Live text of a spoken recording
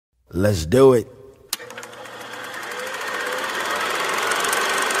Let's do it.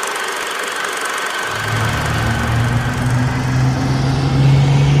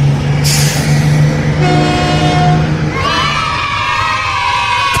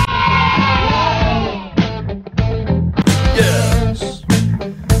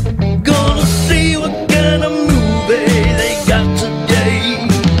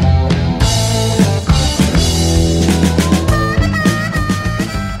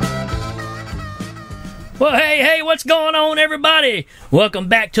 What's going on, everybody? Welcome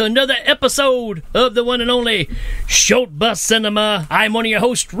back to another episode of the one and only Short Bus Cinema. I'm one of your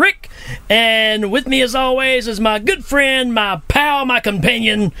hosts, Rick, and with me as always is my good friend, my pal, my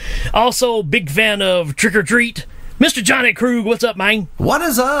companion, also big fan of Trick or Treat, Mr. Johnny Krug. What's up, man? What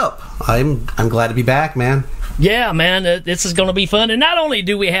is up? I'm glad to be back, man. Yeah, man, this is going to be fun. And not only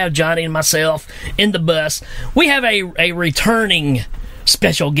do we have Johnny and myself in the bus, we have a returning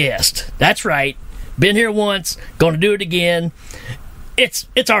special guest. That's right. Been here once, gonna do it again. It's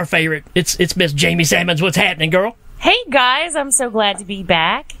our favorite. It's Miss Jamie Sammons. What's happening, girl? Hey guys, I'm so glad to be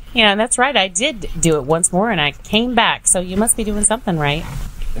back. Yeah, that's right. I did do it once more, and I came back. So you must be doing something right.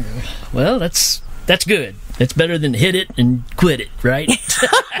 Well, that's good. It's better than hit it and quit it, right?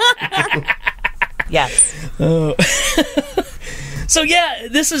 Yes. So yeah,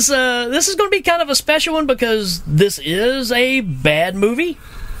 this is going to be kind of a special one because this is a bad movie.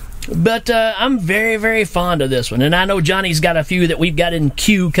 But I'm very, very fond of this one. And I know Johnny's got a few that we've got in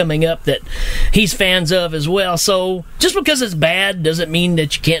queue coming up that he's fans of as well. So just because it's bad doesn't mean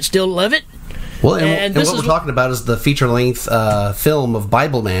that you can't still love it. Well, and what we're talking about is the feature-length film of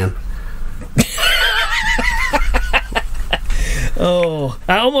Bible Man. Oh,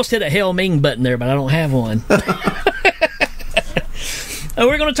 I almost hit a Hail Ming button there, but I don't have one.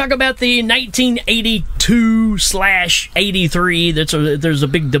 We're going to talk about the 1982/83. There's a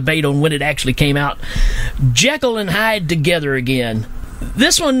big debate on when it actually came out. Jekyll and Hyde Together Again.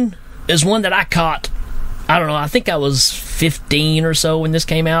 This one is one that I caught, I don't know, I think I was 15 or so when this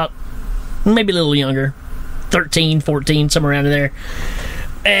came out. Maybe a little younger. 13, 14, somewhere around there.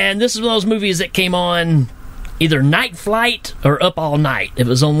 And this is one of those movies that came on either Night Flight or Up All Night. It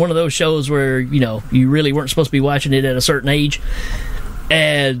was on one of those shows where, you really weren't supposed to be watching it at a certain age.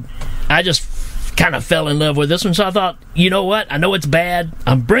 And I just kind of fell in love with this one, so I thought, you know what? I know it's bad.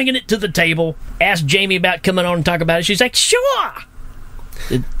 I'm bringing it to the table. Asked Jamie about coming on and talk about it. She's like, sure!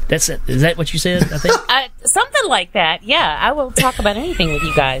 That's it. Is that what you said, I think? Something like that, yeah. I will talk about anything with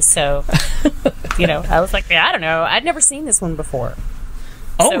you guys, so, I was like, I don't know. I'd never seen this one before.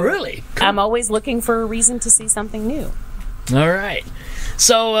 Oh, so really? Cool. I'm always looking for a reason to see something new. All right.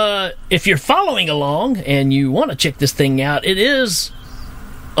 So, if you're following along and you want to check this thing out, it is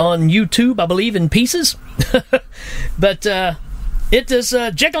on YouTube, I believe, in pieces. But it is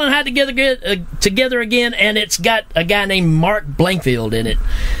Jekyll and Hyde together again, and it's got a guy named Mark Blankfield in it.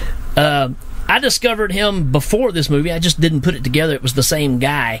 I discovered him before this movie. I just didn't put it together. It was the same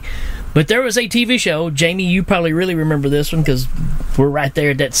guy. But there was a TV show. Jamie, you probably really remember this one because we're right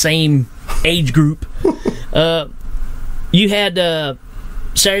there at that same age group. You had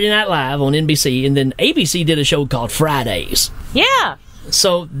Saturday Night Live on NBC, and then ABC did a show called Fridays. Yeah.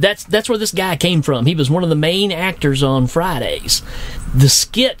 So that's where this guy came from. He was one of the main actors on Fridays. The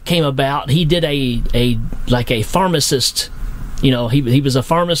skit came about. He did a pharmacist. He was a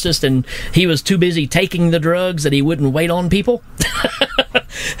pharmacist, and he was too busy taking the drugs that he wouldn't wait on people.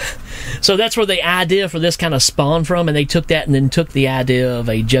 So that's where the idea for this kind of spawned from, and they took that and then took the idea of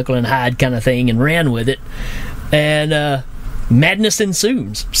a Jekyll and Hyde kind of thing and ran with it. And madness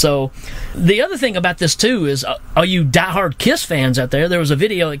ensues. So the other thing about this too is, are you diehard Kiss fans out there? There was a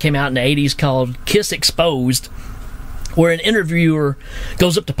video that came out in the 80s called Kiss Exposed, where an interviewer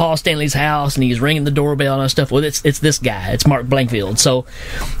goes up to Paul Stanley's house and he's ringing the doorbell and stuff. Well, it's this guy. It's Mark Blankfield. So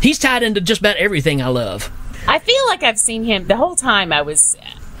he's tied into just about everything I love. I feel like I've seen him the whole time. I was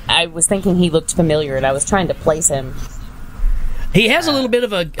thinking he looked familiar, and I was trying to place him. He has a little bit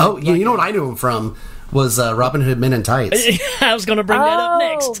of a... you know what I knew him from? Was Robin Hood Men in Tights. I was going to bring that up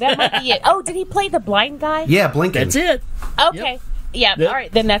next. That might be it. Oh, did he play the blind guy? Yeah, Blinken. That's it. Okay. Yep. Yeah, all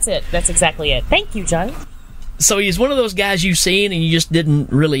right, then that's it. That's exactly it. Thank you, Johnny. So he's one of those guys you've seen and you just didn't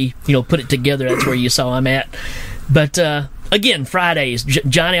really, put it together. That's where you saw him at. But, again, Fridays.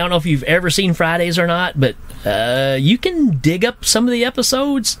 Johnny, I don't know if you've ever seen Fridays or not, but you can dig up some of the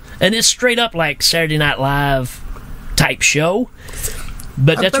episodes, and it's straight up like Saturday Night Live type show.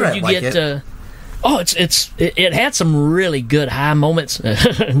 But that's where you get... it had some really good high moments.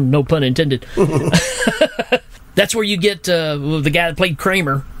 No pun intended. That's where you get the guy that played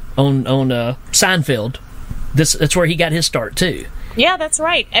Kramer on Seinfeld. that's where he got his start too. Yeah, that's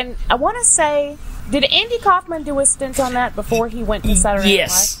right. And I want to say, did Andy Kaufman do a stint on that before he went to Saturday Night Live?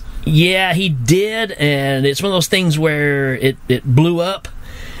 Yes. Yeah, he did, and it's one of those things where it blew up,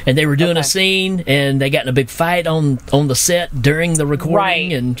 and they were doing a scene, and they got in a big fight on the set during the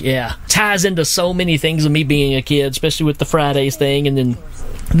recording, and ties into so many things of me being a kid, especially with the Fridays thing, and then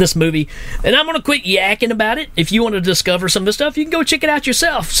this movie. And I'm going to quit yakking about it. If you want to discover some of this stuff, you can go check it out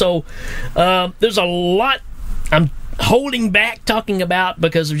yourself. So there's a lot I'm holding back talking about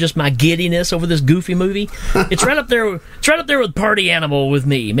because of just my giddiness over this goofy movie. It's right up there. It's right up there with Party Animal with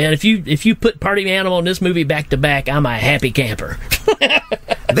me, man. If you put Party Animal and this movie back to back, I'm a happy camper.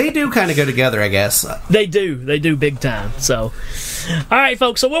 They do kind of go together, I guess. They do big time. So, all right,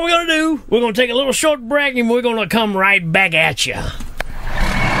 folks. So what we're gonna do? We're gonna take a little short break, and we're gonna come right back at you.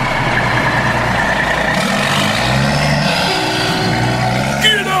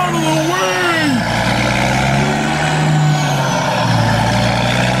 Get out of the way!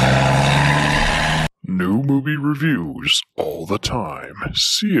 New movie reviews all the time.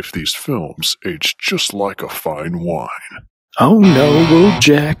 See if these films age just like a fine wine. Oh no, we'll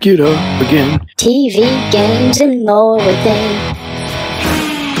jack it up again. TV, games, and more within.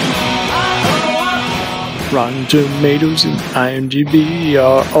 Rotten Tomatoes and IMDb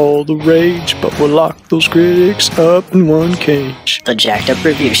are all the rage, but we'll lock those critics up in one cage. The Jacked Up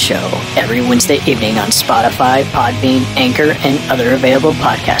Review Show, every Wednesday evening on Spotify, Podbean, Anchor, and other available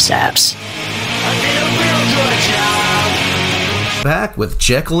podcast apps. Back with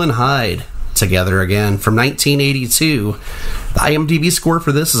Jekyll and Hyde together again from 1982. The IMDb score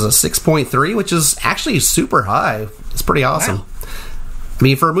for this is a 6.3, which is actually super high. It's pretty awesome. Wow. I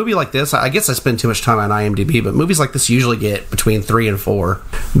mean, for a movie like this, I guess I spend too much time on IMDb, but movies like this usually get between 3 and 4.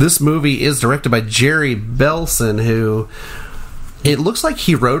 This movie is directed by Jerry Belson, who it looks like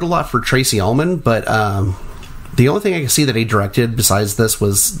he wrote a lot for Tracy Ullman, but the only thing I can see that he directed besides this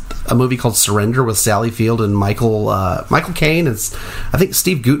was a movie called Surrender with Sally Field and Michael Caine, and I think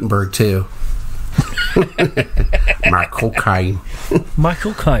Steve Guttenberg too. Michael Caine.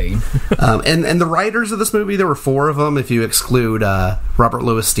 And the writers of this movie, there were 4 of them if you exclude Robert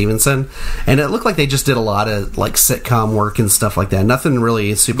Louis Stevenson, and it looked like they just did a lot of like sitcom work and stuff like that. Nothing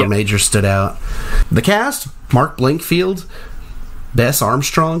really super major stood out. The cast: Mark Blinkfield, Bess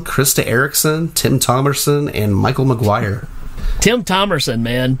Armstrong, Krista Erickson, Tim Thomerson, and Michael McGuire. Tim Thomerson,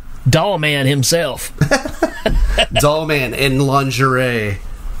 man. Doll Man himself. Doll Man in lingerie.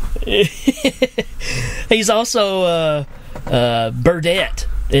 He's also Burdette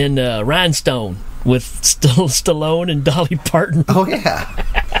in Rhinestone with Stallone and Dolly Parton. Oh, yeah.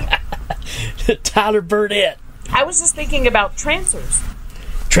 Tyler Burdette. I was just thinking about Trancers.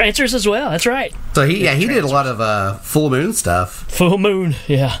 Trancers as well, that's right. So he did a lot of Full Moon stuff. Full Moon,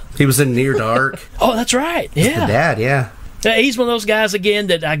 yeah. He was in Near Dark. Oh, that's right, yeah. The dad, yeah. He's one of those guys, again,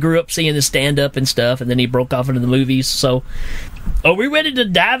 that I grew up seeing his stand-up and stuff, and then he broke off into the movies. So, are we ready to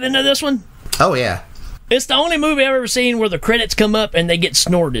dive into this one? Oh, yeah. It's the only movie I've ever seen where the credits come up and they get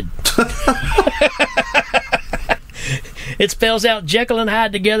snorted. It spells out Jekyll and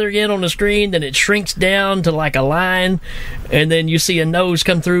Hyde together again on the screen, then it shrinks down to like a line, and then you see a nose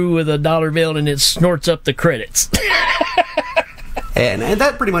come through with a dollar bill, and it snorts up the credits. And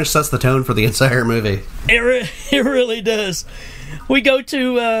that pretty much sets the tone for the entire movie. It really does. We go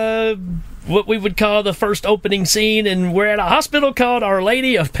to what we would call the first opening scene, and we're at a hospital called Our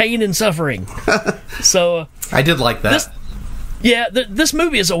Lady of Pain and Suffering. So I did like that. This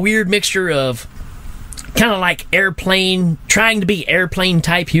movie is a weird mixture of kind of like airplane, trying to be airplane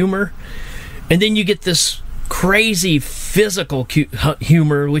type humor, and then you get this crazy physical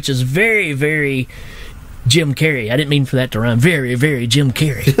humor, which is very, very Jim Carrey. I didn't mean for that to rhyme. Very, very Jim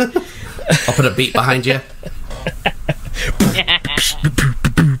Carrey. I'll put a beat behind you.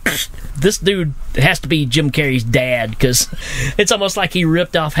 This dude has to be Jim Carrey's dad, because it's almost like he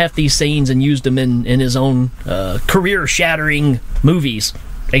ripped off half these scenes and used them in his own career-shattering movies.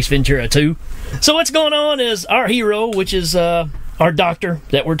 Ace Ventura 2. So what's going on is our hero, which is our doctor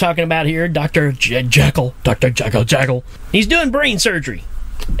that we're talking about here, Dr. Jekyll. Dr. Jekyll. He's doing brain surgery.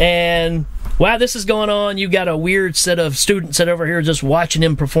 And while this is going on, you got a weird set of students that over here just watching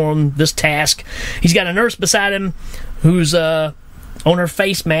him perform this task. He's got a nurse beside him who's on her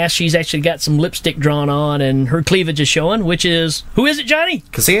face mask. She's actually got some lipstick drawn on, and her cleavage is showing, which is... Who is it, Johnny?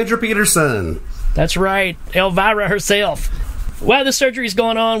 Cassandra Peterson. That's right. Elvira herself. While the surgery's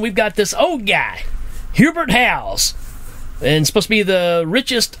going on, we've got this old guy, Hubert Howes, and supposed to be the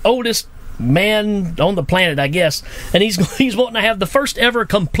richest, oldest man on the planet, I guess, and he's wanting to have the first ever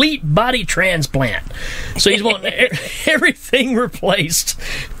complete body transplant. So he's wanting everything replaced,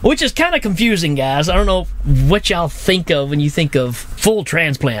 which is kind of confusing, guys. I don't know what y'all think of when you think of full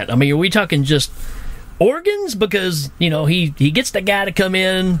transplant. I mean, are we talking just organs? Because, he gets the guy to come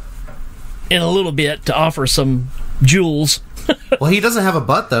in a little bit to offer some jewels. Well, he doesn't have a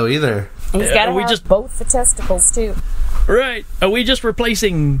butt, though, either. He's got to have both the testicles, too. Right. Are we just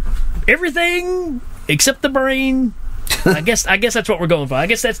replacing everything except the brain? I guess that's what we're going for. I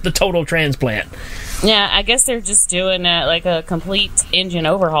guess that's the total transplant. Yeah, I guess they're just doing like a complete engine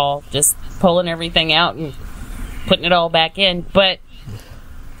overhaul, just pulling everything out and putting it all back in. But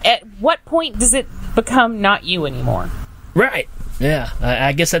at what point does it become not you anymore? Right. Yeah.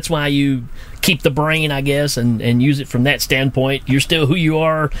 I guess that's why you keep the brain, I guess, and use it from that standpoint. You're still who you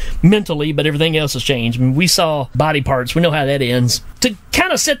are mentally, but everything else has changed. I mean, we saw body parts. We know how that ends. To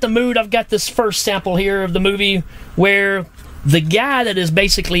kind of set the mood, I've got this first sample here of the movie where the guy that is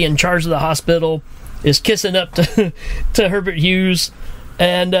basically in charge of the hospital is kissing up to Herbert Hughes,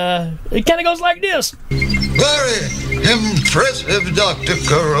 and it kind of goes like this. Very impressive, Dr.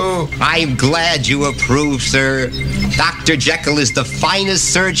 Carew. I'm glad you approve, sir. Dr. Jekyll is the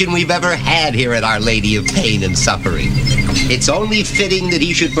finest surgeon we've ever had here at Our Lady of Pain and Suffering. It's only fitting that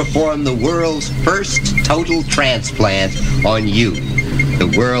he should perform the world's first total transplant on you,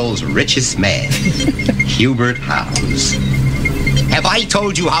 the world's richest man, Hubert Howes. Have I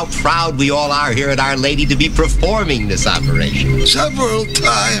told you how proud we all are here at Our Lady to be performing this operation? Several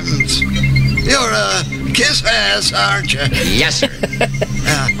times. You're a kiss-ass, aren't you? Yes, sir.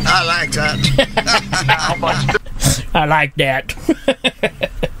 I like that. I like that.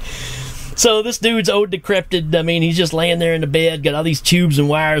 So this dude's old decrepit. I mean, he's just laying there in the bed, got all these tubes and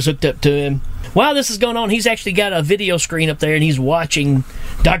wires hooked up to him. While this is going on, he's actually got a video screen up there, and he's watching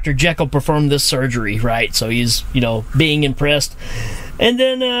Dr. Jekyll perform this surgery, right? So he's, being impressed. And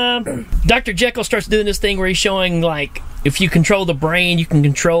then Dr. Jekyll starts doing this thing where he's showing, like, if you control the brain, you can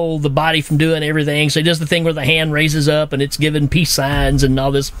control the body from doing everything. So he does the thing where the hand raises up, and it's giving peace signs and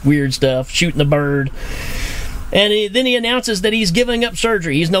all this weird stuff, shooting the bird. And then he announces that he's giving up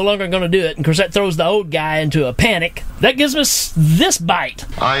surgery. He's no longer going to do it. And, of course, that throws the old guy into a panic. That gives us this bite.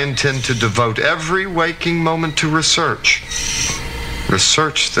 I intend to devote every waking moment to research.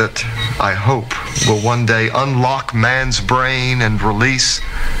 Research that I hope will one day unlock man's brain and release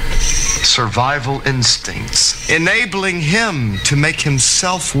survival instincts, enabling him to make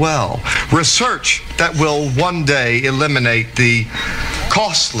himself well. Research that will one day eliminate the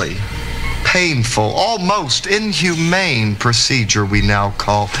costly, painful, almost inhumane procedure we now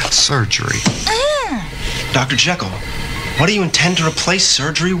call surgery. Dr. Jekyll, what do you intend to replace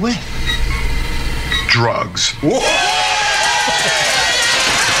surgery with? Drugs.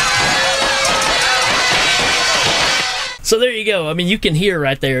 So there you go. I mean, you can hear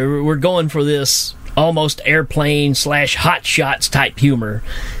right there, we're going for this almost airplane / hot shots type humor,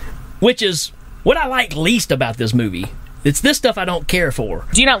 which is what I like least about this movie. It's this stuff I don't care for.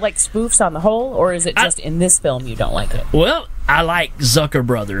 Do you not like spoofs on the whole, or is it just in this film you don't like it? Well, I like Zucker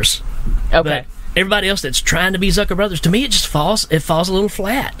Brothers. Okay. But everybody else that's trying to be Zucker Brothers, to me, it falls a little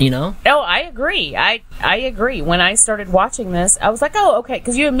flat, Oh, I agree. I agree. When I started watching this, I was like, oh, okay,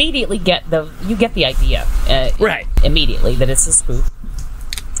 because you immediately get the idea. Right. Immediately that it's a spoof.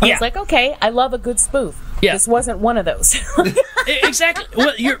 I was like, okay, I love a good spoof. Yeah. This wasn't one of those. Exactly.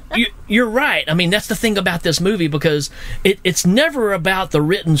 Well, you're right. I mean, that's the thing about this movie, because it's never about the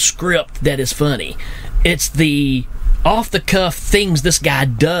written script that is funny. It's the off-the-cuff things this guy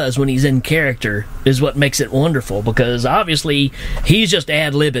does when he's in character is what makes it wonderful, because obviously he's just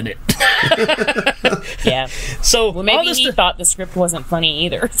ad-libbing it. Yeah. So well, maybe he thought the script wasn't funny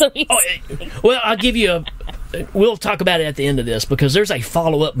either. So well, I'll give you we'll talk about it at the end of this, because there's a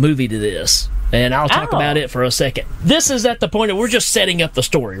follow-up movie to this, and I'll talk about it for a second. This is at the point of we're just setting up the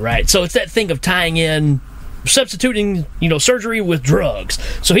story, right? So it's that thing of tying in, substituting, surgery with drugs.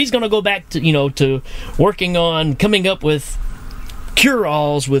 So he's going to go back to, to working on coming up with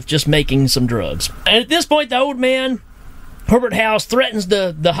cure-alls with just making some drugs. And at this point, the old man, Herbert Howes, threatens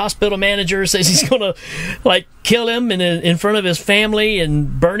the hospital manager, says he's going to, kill him in front of his family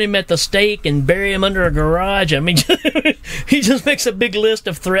and burn him at the stake and bury him under a garage. I mean, he just makes a big list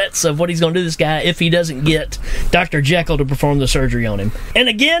of threats of what he's going to do to this guy if he doesn't get Dr. Jekyll to perform the surgery on him. And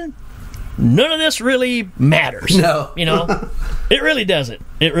again, none of this really matters. No. It really doesn't.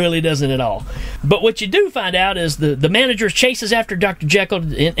 It really doesn't at all. But what you do find out is the manager chases after Dr.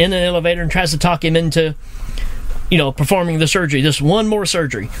 Jekyll in an elevator and tries to talk him into performing the surgery. Just one more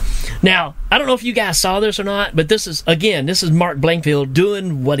surgery. Now, I don't know if you guys saw this or not, but this is Mark Blankfield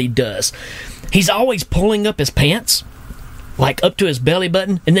doing what he does. He's always pulling up his pants, like up to his belly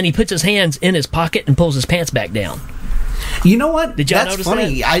button, and then he puts his hands in his pocket and pulls his pants back down. You know what? Did y'all that's notice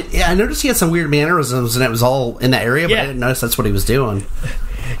funny. that? I noticed he had some weird mannerisms, and it was all in that area, but I didn't notice that's what he was doing.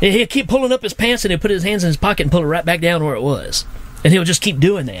 He'd keep pulling up his pants, and he'd put his hands in his pocket and pull it right back down where it was. And he'll just keep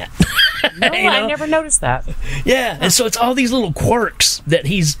doing that. No, I never noticed that. Yeah, and so it's all these little quirks that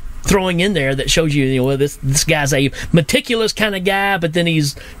he's throwing in there that shows you, this guy's a meticulous kind of guy, but then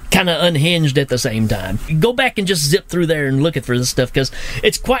he's kind of unhinged at the same time. Go back and just zip through there and look for this stuff, because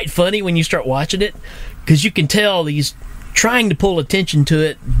it's quite funny when you start watching it, because you can tell he's trying to pull attention to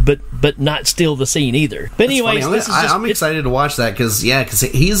it, but not steal the scene either. But anyways, I'm excited to watch that, because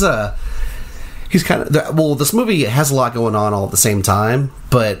he's kind of this movie has a lot going on all at the same time,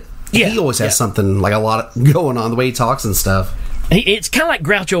 but he always has something, like a lot going on, the way he talks and stuff. It's kind of like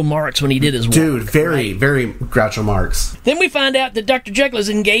Groucho Marx when he did his work. Dude, very Groucho Marx. Then we find out that Dr. Jekyll is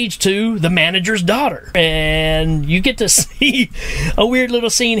engaged to the manager's daughter. And you get to see a weird little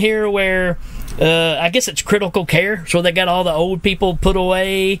scene here where I guess it's critical care. So they got all the old people put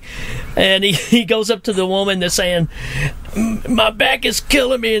away. And he goes up to the woman that's saying, "My back is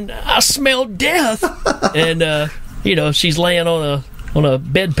killing me and I smell death." And, she's laying on a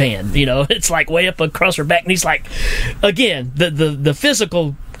bedpan, it's like way up across her back, and he's like, again, the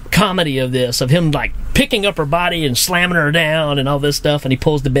physical comedy of this, of him like picking up her body and slamming her down and all this stuff, and he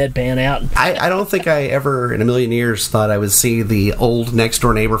pulls the bedpan out. I don't think I ever in a million years thought I would see the old next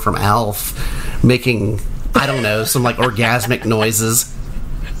door neighbor from Alf making, I don't know, some like orgasmic noises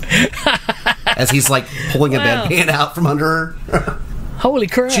as he's like pulling a bedpan out from under her. Holy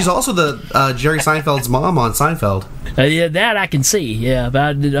crap. She's also the Jerry Seinfeld's mom on Seinfeld. Yeah, that I can see. Yeah,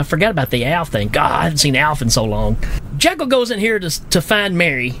 but I forgot about the Alf thing. God, I haven't seen Alf in so long. Jekyll goes in here to find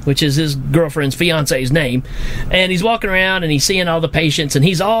Mary, which is his girlfriend's fiance's name, and he's walking around and he's seeing all the patients, and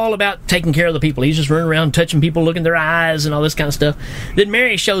he's all about taking care of the people. He's just running around touching people, looking in their eyes and all this kind of stuff. Then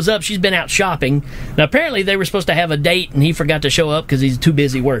Mary shows up. She's been out shopping. Now, apparently they were supposed to have a date, and he forgot to show up because he's too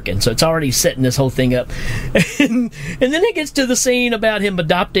busy working, so it's already setting this whole thing up. And then it gets to the scene about him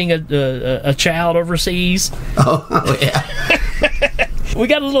adopting a child overseas. Oh yeah. We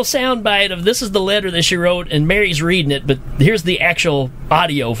got a little sound bite of this is the letter that she wrote, and Mary's reading it, but here's the actual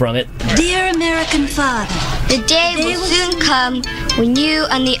audio from it. Dear American Father, the day will soon come when you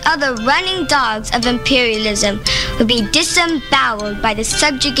and the other running dogs of imperialism will be disemboweled by the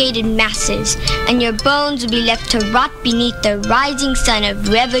subjugated masses, and your bones will be left to rot beneath the rising sun of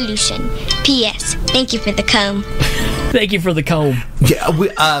revolution. P.S. Thank you for the comb. Thank you for the comb. Yeah,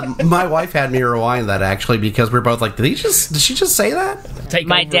 my wife had me rewind that, actually, because we were both like, did she just say that?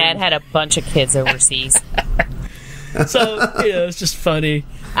 My dad had a bunch of kids overseas. So, it's just funny.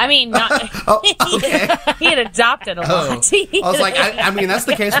 I mean, not okay. He had adopted a lot. I was like, I mean, that's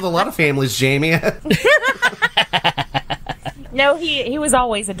the case with a lot of families, Jamie. No, he was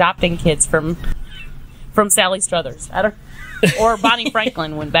always adopting kids from Sally Struthers. Or Bonnie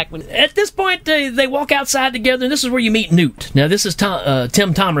Franklin when. At this point, they walk outside together, and this is where you meet Newt. Now, this is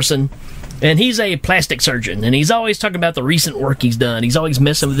Tim Thomerson, and he's a plastic surgeon, and he's always talking about the recent work he's done. He's always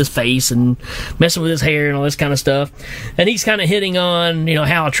messing with his face and messing with his hair and all this kind of stuff. And he's kind of hitting on,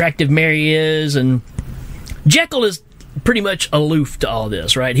 how attractive Mary is, and Jekyll is pretty much aloof to all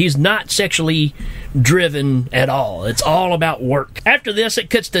this, right? He's not sexually driven at all. It's all about work. After this, it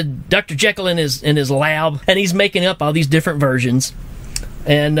cuts to Dr. Jekyll in his lab, and he's making up all these different versions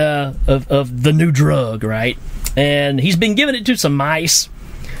and of the new drug, right? And he's been giving it to some mice,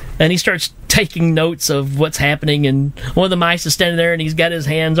 and he starts taking notes of what's happening, and one of the mice is standing there, and he's got his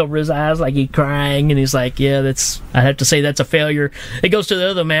hands over his eyes like he's crying, and he's like, I have to say that's a failure. It goes to the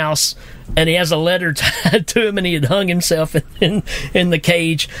other mouse, and he has a letter tied to him, and he had hung himself in the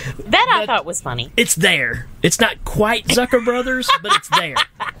cage. I thought was funny. It's there. It's not quite Zucker Brothers, but it's there.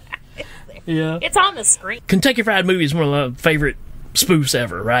 Yeah. It's on the screen. Kentucky Fried Movie is one of my favorite spoofs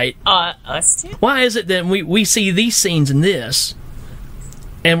ever, right? Us too. Why is it that we see these scenes in this,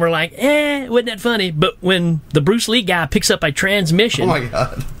 and we're like, wasn't that funny? But when the Bruce Lee guy picks up a transmission, oh my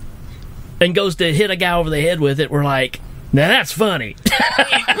god, and goes to hit a guy over the head with it, we're like, now that's funny.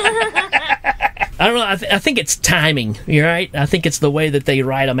 I don't know. I think it's timing. You're right. I think it's the way that they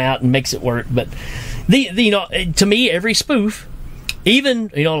write them out and makes it work. But to me, every spoof,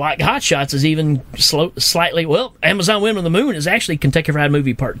 even like Hot Shots, is even slightly. Well, Amazon Women on the Moon is actually Kentucky Fried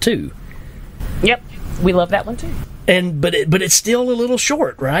Movie Part 2. Yep, we love that one too. But it's still a little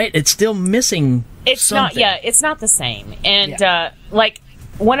short, right? It's still missing. It's something. not. Yeah, it's not the same. And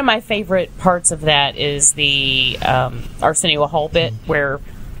one of my favorite parts of that is the Arsenio Hall bit where.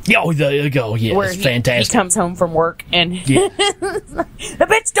 Oh, there you go. Yeah, where it's fantastic. He comes home from work and the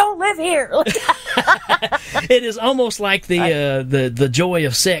bitch don't live here. It is almost like the Joy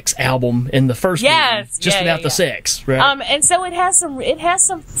of Sex album in the first movie, just without the sex, right? And so it has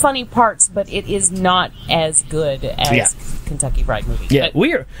some funny parts, but it is not as good as Kentucky Fried Movie. Yeah,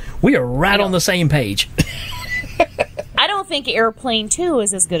 but, we are right on the same page. I don't think Airplane 2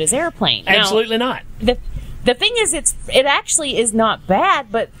 is as good as Airplane. Absolutely not. The thing is, it actually is not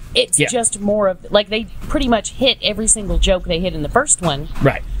bad, but it's just more of like they pretty much hit every single joke they hit in the first one,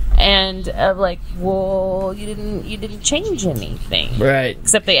 right? And well, you didn't change anything, right?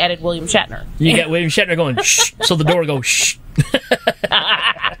 Except they added William Shatner. You got William Shatner going shh, so the door goes shh.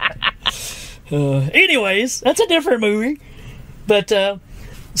 Anyways, that's a different movie, but.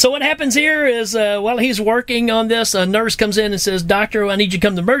 So what happens here is, while he's working on this, a nurse comes in and says, "Doctor, I need you to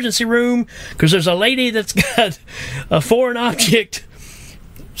come to the emergency room because there's a lady that's got a foreign object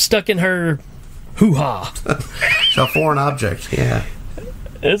stuck in her hoo-ha." It's a foreign object, yeah.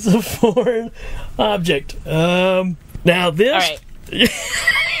 It's a foreign object. Now this... All right.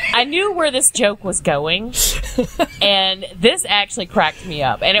 I knew where this joke was going, and this actually cracked me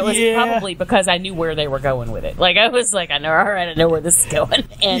up. And it was probably because I knew where they were going with it. Like, I was like, I know where this is going.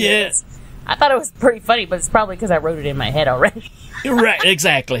 And I thought it was pretty funny, but it's probably because I wrote it in my head already. Right,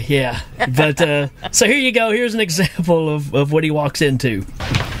 exactly, yeah. But, so here you go. Here's an example of what he walks into.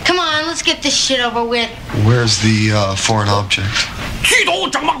 Come on, let's get this shit over with. Where's the foreign object?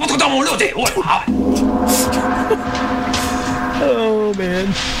 Oh, man.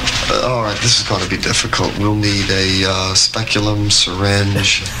 All right, this is going to be difficult. We'll need a speculum,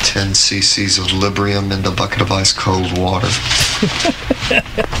 syringe, 10 cc's of Librium, and a bucket of ice cold water.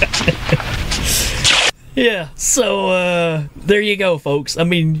 Yeah, so there you go, folks. I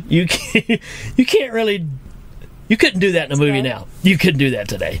mean, you can't really... You couldn't do that in a movie now. You couldn't do that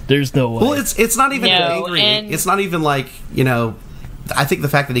today. There's no way. Well, it's not even angry. It's not even like, I think the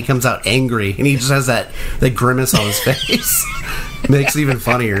fact that he comes out angry and he just has that grimace on his face makes it even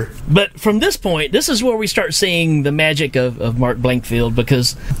funnier. But from this point, this is where we start seeing the magic of Mark Blankfield,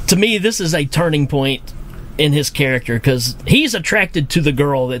 because to me, this is a turning point in his character, because he's attracted to the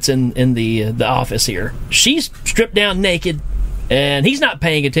girl that's in the office here. She's stripped down naked, and he's not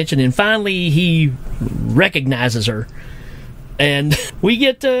paying attention, and finally he recognizes her. And we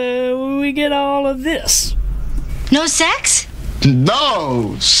get all of this. No sex?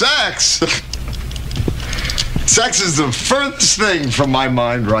 No, sex. Sex is the furthest thing from my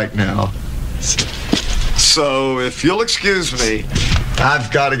mind right now. So, if you'll excuse me,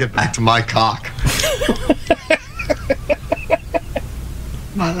 I've got to get back to my cock.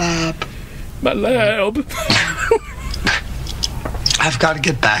 My lab. My lab. I've got to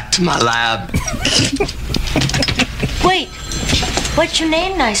get back to my lab. Wait, what's your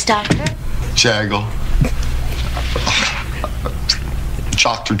name, nice doctor? Jekyll.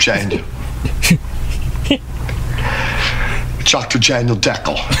 Dr. Daniel. Dr. Daniel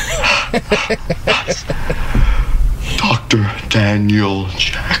Jekyll. Dr. Daniel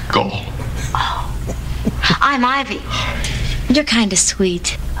Jekyll. Oh, I'm Ivy. You're kind of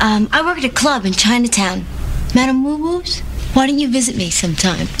sweet. I work at a club in Chinatown. Madam Woo Woos, why don't you visit me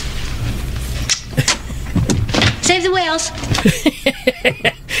sometime? Save the whales.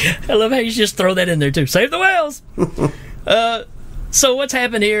 I love how you just throw that in there, too. Save the whales. So what's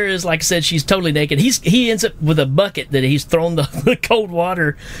happened here is, like I said, she's totally naked. He ends up with a bucket that he's thrown the cold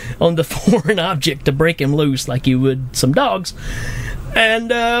water on the foreign object to break him loose like you would some dogs.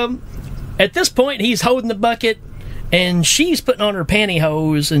 And at this point, he's holding the bucket, and she's putting on her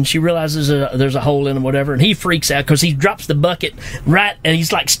pantyhose, and she realizes there's a hole in them, whatever, and he freaks out because he drops the bucket right, and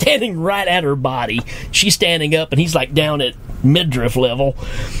he's like standing right at her body. She's standing up, and he's like down at midriff level,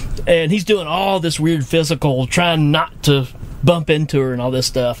 and he's doing all this weird physical, trying not to bump into her and all this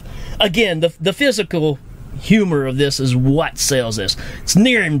stuff. Again, the physical humor of this is what sells this. It's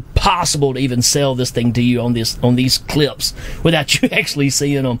near impossible to even sell this thing to you on these clips without you actually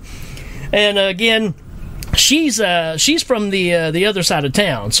seeing them. And again, she's from the other side of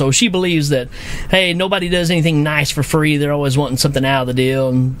town, so she believes that, hey, nobody does anything nice for free. They're always wanting something out of the deal,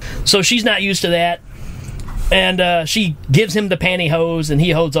 and so she's not used to that. And she gives him the pantyhose, and he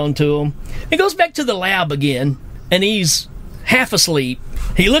holds on to them. He goes back to the lab again, and he's half asleep.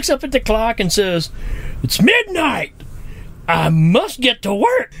 He looks up at the clock and says, "It's midnight. I must get to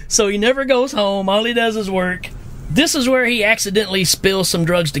work." So he never goes home. All he does is work. This is where he accidentally spills some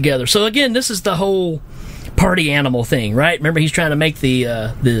drugs together. So again, this is the whole party animal thing, right? Remember, he's trying to make the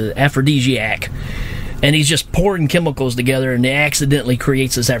aphrodisiac. and he's just pouring chemicals together, and he accidentally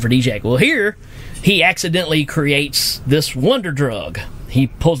creates this aphrodisiac. Well, here, he accidentally creates this wonder drug. He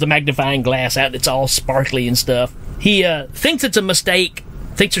pulls the magnifying glass out, it's all sparkly and stuff. He thinks it's a mistake,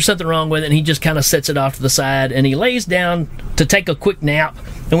 thinks there's something wrong with it, and he just kind of sets it off to the side, and he lays down to take a quick nap.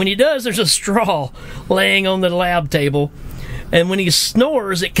 And when he does, there's a straw laying on the lab table. And when he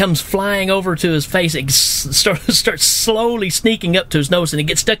snores, it comes flying over to his face. It starts slowly sneaking up to his nose, and it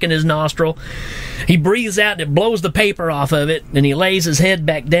gets stuck in his nostril. He breathes out, and it blows the paper off of it, and he lays his head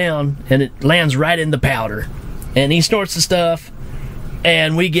back down, and it lands right in the powder. And he snorts the stuff,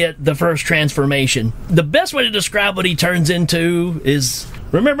 and we get the first transformation. The best way to describe what he turns into is,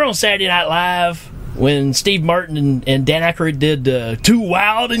 remember on Saturday Night Live when Steve Martin and Dan Aykroyd did Two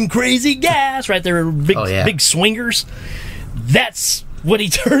Wild and Crazy Guys, right? They were big swingers. That's what he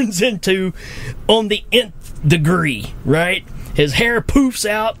turns into on the nth degree, right? His hair poofs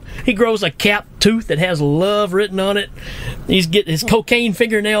out. He grows a capped tooth that has love written on it. His cocaine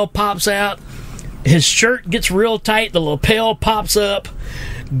fingernail pops out. His shirt gets real tight. The lapel pops up.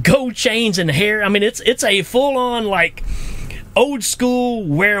 Gold chains and hair. I mean, it's a full-on, like, old school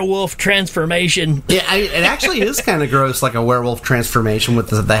werewolf transformation. Yeah, it actually is kind of gross, like a werewolf transformation with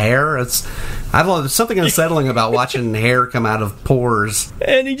the hair. There's something unsettling about watching hair come out of pores.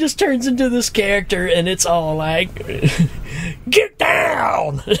 And he just turns into this character, and it's all like, get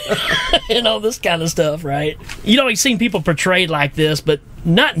down! And all this kind of stuff, right? You've seen people portrayed like this, but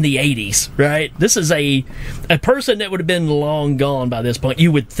not in the 80s, right? This is a person that would have been long gone by this point,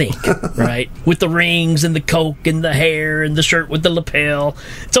 you would think, right? With the rings and the coke and the hair and the shirt with the lapel.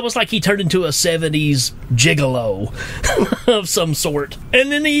 It's almost like he turned into a 70s gigolo of some sort.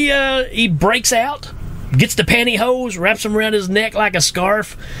 And then he breaks out, gets the pantyhose, wraps them around his neck like a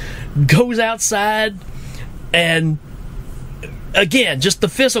scarf, goes outside, and again, just the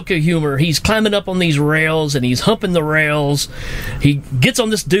physical humor. He's climbing up on these rails, and he's humping the rails. He gets on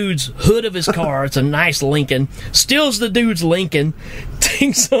this dude's hood of his car. It's a nice Lincoln. Steals the dude's Lincoln.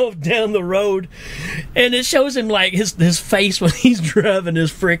 Takes off down the road. And it shows him, like, his face when he's driving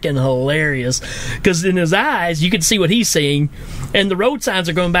is freaking hilarious. Because in his eyes, you can see what he's seeing. And the road signs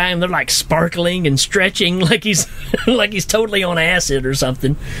are going by, and they're, like, sparkling and stretching like he's like he's totally on acid or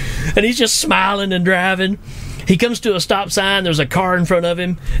something. And he's just smiling and driving. He comes to a stop sign. There's a car in front of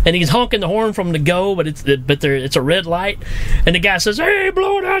him, and he's honking the horn from the go, but it's a red light. And the guy says, "Hey,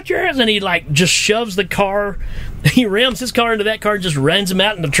 blow it out your ass!" And he just shoves the car. He rams his car into that car, and just runs him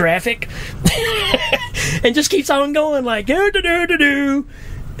out into traffic, and just keeps on going like do.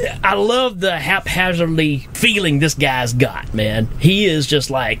 I love the haphazardly feeling this guy's got, man. He is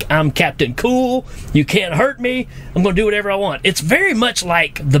just like, I'm Captain Cool. You can't hurt me. I'm going to do whatever I want. It's very much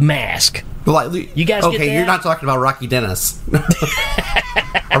like The Mask. You guys get that? You're not talking about Rocky Dennis.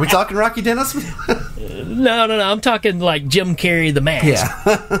 Are we talking Rocky Dennis? No. I'm talking like Jim Carrey, The Mask.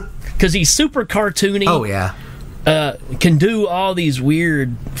 Yeah. Because he's super cartoony. Oh, yeah. Can do all these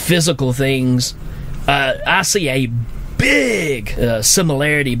weird physical things. I see a big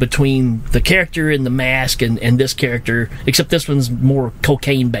similarity between the character in The Mask and this character, except this one's more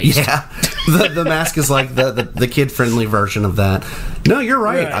cocaine based. Yeah, the Mask is like the kid friendly version of that. No, you're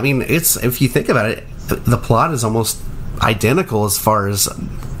right. I mean, if you think about it, the plot is almost identical as far as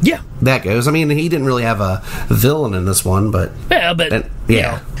that goes. I mean, he didn't really have a villain in this one, but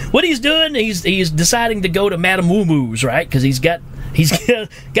what he's doing, he's deciding to go to Madame Woo Moo's, right? Because he's got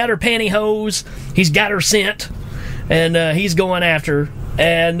her pantyhose, he's got her scent. And he's going after her.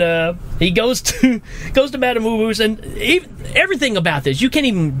 And he goes to Madame Woo Woo's, and everything about this, you can't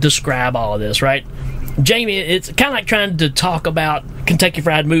even describe all of this, right? Jamie, it's kind of like trying to talk about Kentucky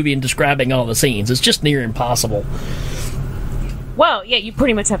Fried Movie and describing all the scenes. It's just near impossible. Well, yeah, you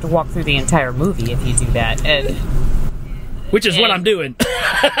pretty much have to walk through the entire movie if you do that. Which is what I'm doing.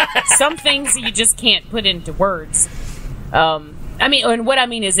 Some things you just can't put into words. And what I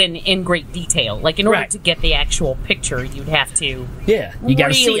mean is in great detail. Like, in order to get the actual picture, you'd have to you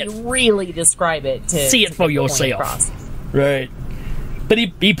gotta see it. Really describe it to see it for yourself. Right. But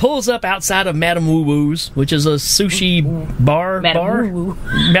he pulls up outside of Madame Woo Woo's, which is a sushi bar. Madame Woo Woo.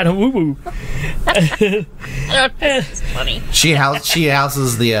 Madame Woo Woo. That's funny. She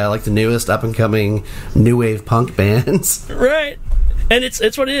houses the newest up and coming new wave punk bands. Right. And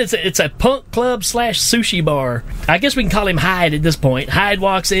it's what it is. It's a punk club / sushi bar. I guess we can call him Hyde at this point. Hyde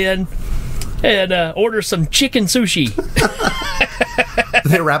walks in and orders some chicken sushi.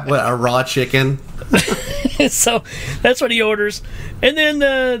 They wrap a raw chicken. So that's what he orders. And then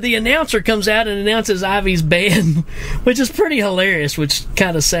the announcer comes out and announces Ivy's band, which is pretty hilarious, which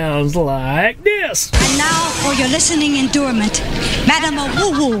kind of sounds like this. And now for your listening endurement, Madame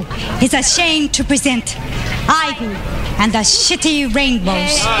Woo is ashamed to present Ivy and the Shitty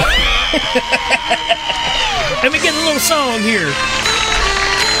Rainbows. Let me get a little song here.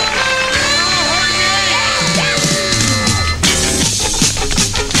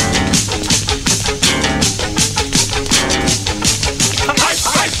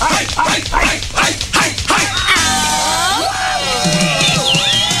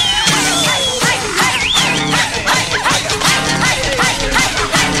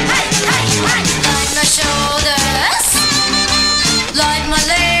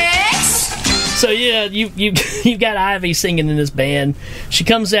 So yeah, you got Ivy singing in this band. She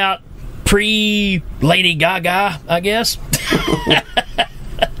comes out pre-Lady Gaga, I guess.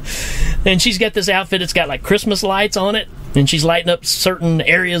 And she's got this outfit. It's got like Christmas lights on it, and she's lighting up certain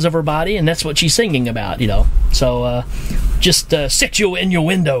areas of her body, and that's what she's singing about, you know. So just sexual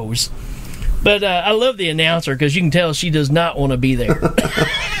innuendos. But I love the announcer because you can tell she does not want to be there.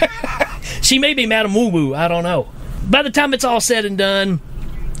 She may be Madame Woo Woo, I don't know. By the time it's all said and done,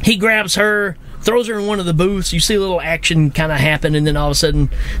 he grabs her, throws her in one of the booths. You see a little action kind of happen, and then all of a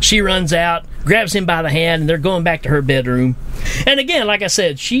sudden she runs out, grabs him by the hand, and they're going back to her bedroom. And again, like I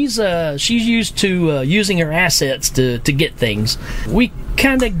said, she's used to using her assets to get things. We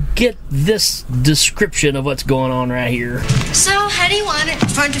kind of get this description of what's going on right here. So, how do you want it?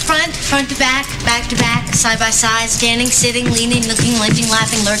 Front to front, front to back to back, side by side, standing, sitting, leaning, looking, lunging,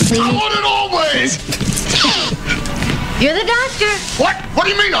 laughing, lurking. I want it always! You're the doctor. What? What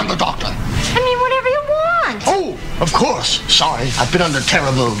do you mean I'm the doctor? I mean, whatever you want. Oh, of course. Sorry, I've been under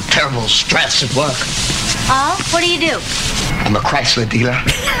terrible stress at work. Oh, what do you do? I'm a Chrysler dealer.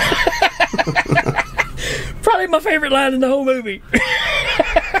 Probably my favorite line in the whole movie.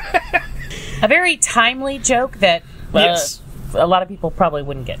 A very timely joke that yes, a lot of people probably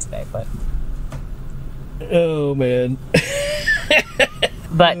wouldn't get today, but... Oh, man.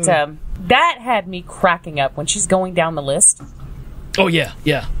 But that had me cracking up when she's going down the list. Oh, yeah.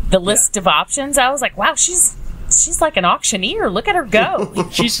 The list of options. I was like, wow, she's like an auctioneer. Look at her go.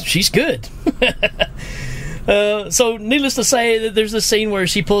 She's good. So, needless to say, there's this scene where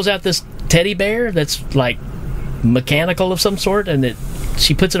she pulls out this teddy bear that's like mechanical of some sort, and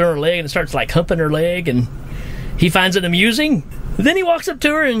she puts it on her leg and it starts like humping her leg, and he finds it amusing. Then he walks up to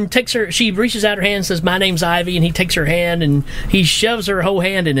her and takes her. She reaches out her hand and says, "My name's Ivy," and he takes her hand and he shoves her whole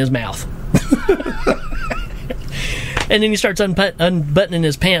hand in his mouth. And then he starts unbuttoning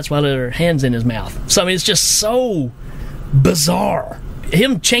his pants while her hand's in his mouth. So I mean, it's just so bizarre.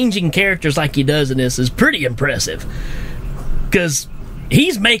 Him changing characters like he does in this is pretty impressive, because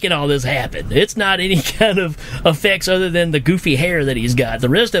he's making all this happen. It's not any kind of effects other than the goofy hair that he's got. The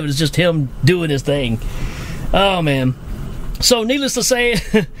rest of it is just him doing his thing. Oh man. So needless to say,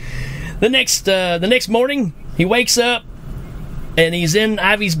 the next morning he wakes up and he's in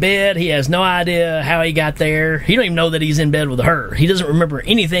Ivy's bed. He has no idea how he got there. He don't even know that he's in bed with her. He doesn't remember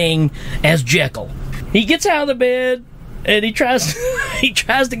anything as Jekyll. He gets out of the bed and he tries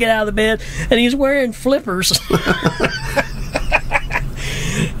to get out of the bed, and he's wearing flippers.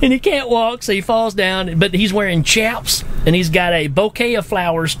 And he can't walk, so he falls down, but he's wearing chaps, and he's got a bouquet of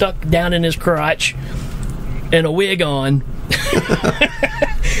flowers stuck down in his crotch and a wig on.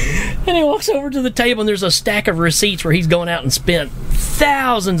 And he walks over to the table, and there's a stack of receipts where he's gone out and spent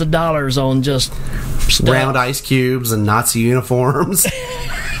thousands of dollars on just stuff. Round ice cubes and Nazi uniforms.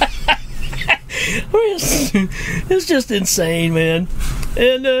 It's just insane, man.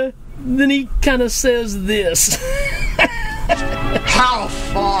 And then he kind of says this. How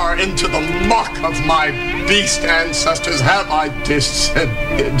far into the muck of my beast ancestors have I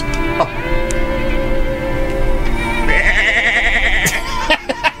descended?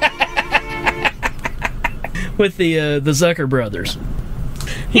 With the Zucker brothers.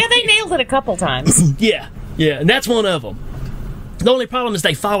 Yeah, they nailed it a couple times. Yeah, and that's one of them. The only problem is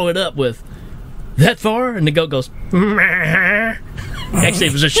they follow it up with, "That far?" And the goat goes, actually,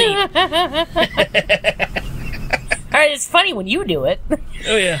 it was a sheep. All right, it's funny when you do it.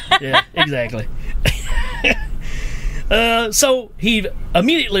 Oh, yeah, exactly. So he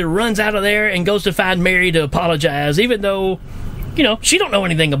immediately runs out of there and goes to find Mary to apologize, even though, she don't know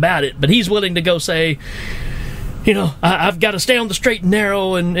anything about it, but he's willing to go say, I've got to stay on the straight and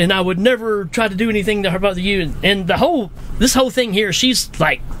narrow, and I would never try to do anything to bother you. And this whole thing here, she's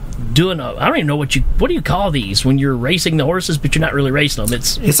like doing I don't even know what do you call these when you're racing the horses, but you're not really racing them.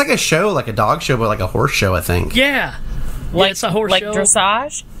 It's like a show, like a dog show, but like a horse show, I think. Yeah. Like, it's a horse like show.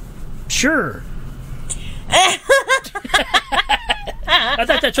 Dressage? Sure. I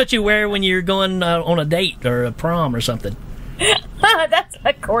thought that's what you wear when you're going on a date or a prom or something. That's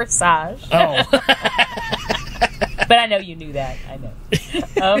a corsage. Oh. But I know you knew that. I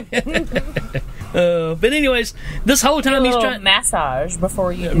know. But anyways, this whole time he's trying... massage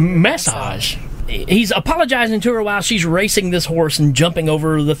before you... Massage. He's apologizing to her while she's racing this horse and jumping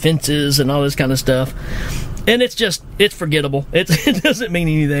over the fences and all this kind of stuff. And it's forgettable. It doesn't mean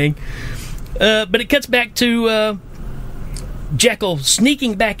anything. But it cuts back to Jekyll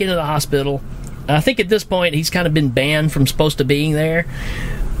sneaking back into the hospital. I think at this point he's kind of been banned from supposed to being there.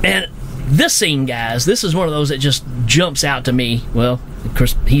 And this scene, guys, this is one of those that just jumps out to me. Well, of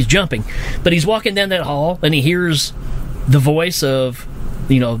course, he's jumping. But he's walking down that hall and he hears the voice of,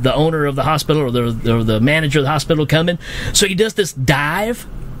 the owner of the hospital or the manager of the hospital coming. So he does this dive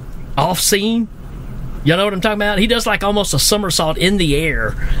off scene. You know what I'm talking about? He does like almost a somersault in the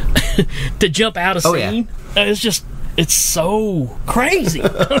air to jump out of scene. Yeah. It's so crazy.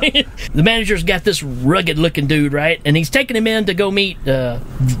 The manager's got this rugged looking dude, right? And he's taking him in to go meet the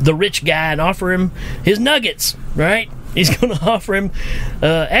rich guy and offer him his nuggets, right? He's going to offer him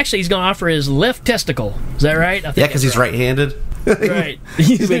he's going to offer his left testicle. Is that right? I think because he's right-handed. Right.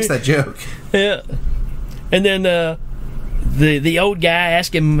 He makes that joke. Yeah. And then the old guy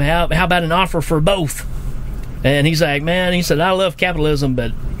asked him, how about an offer for both? And he's like, man, he said, I love capitalism,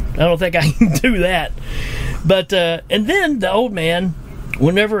 but I don't think I can do that. But and then the old man,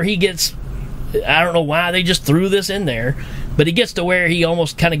 whenever he gets, I don't know why they just threw this in there, but he gets to where he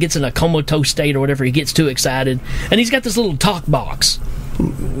almost kind of gets in a comatose state or whatever. He gets too excited, and he's got this little talk box.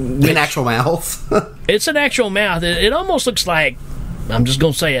 An actual mouth. It's an actual mouth. It almost looks like, I'm just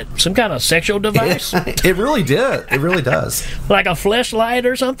going to say it, some kind of sexual device. It really did. It really does. Like a fleshlight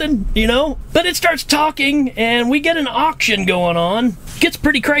or something, But it starts talking, and we get an auction going on. Gets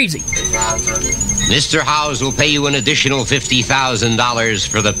pretty crazy. Mr. Howes will pay you an additional $50,000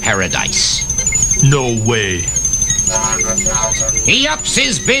 for the paradise. No way. He ups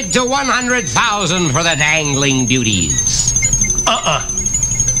his bid to $100,000 for the dangling beauties.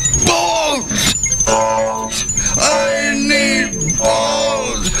 Balls! I need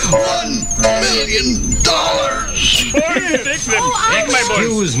balls! $1 million!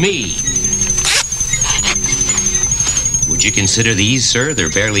 Excuse me. Would you consider these, sir? They're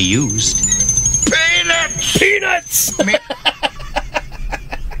barely used. Peanuts!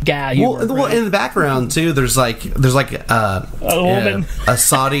 Guy, well, in the background too, there's like a woman, a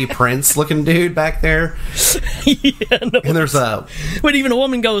Saudi prince looking dude back there. Yeah, no, and there's when even a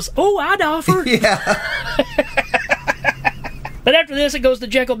woman goes, "Oh, I'd offer." Yeah. But after this, it goes to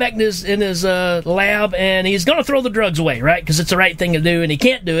Jekyll back in his lab, and he's going to throw the drugs away, right? Because it's the right thing to do, and he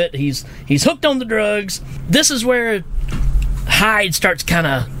can't do it. He's hooked on the drugs. This is where Hyde starts kind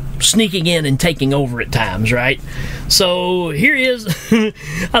of sneaking in and taking over at times, right? So here he is.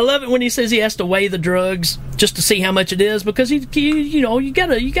 I love it when he says he has to weigh the drugs just to see how much it is, because you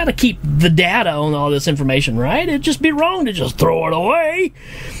gotta keep the data on all this information, right? It'd just be wrong to just throw it away.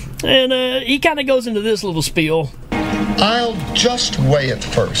 And he kind of goes into this little spiel. I'll just weigh it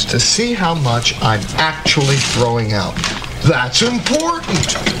first to see how much I'm actually throwing out. That's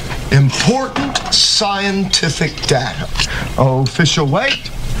important. Important scientific data. Official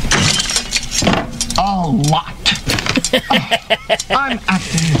weight? A lot. I'm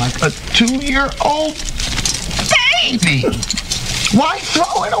acting like a 2-year-old baby. Why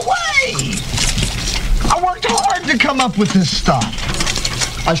throw it away? I worked hard to come up with this stuff.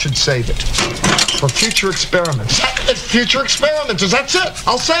 I should save it for future experiments. Future experiments, that's it.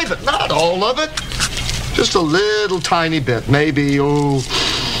 I'll save it. Not all of it. Just a little tiny bit. Maybe, all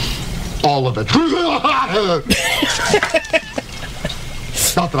of it.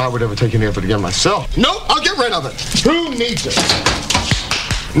 Not that I would ever take any effort again myself. Nope, I'll get rid of it. Who needs it?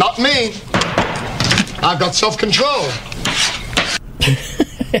 Not me. I've got self-control.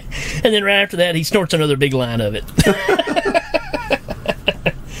 And then right after that, he snorts another big line of it.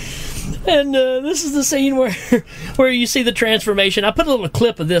 And this is the scene where you see the transformation. I put a little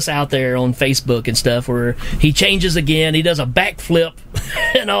clip of this out there on Facebook and stuff where he changes again. He does a backflip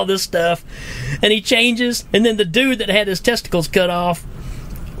and all this stuff. And he changes. And then the dude that had his testicles cut off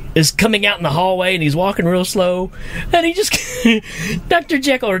is coming out in the hallway, and he's walking real slow. And he just... Dr.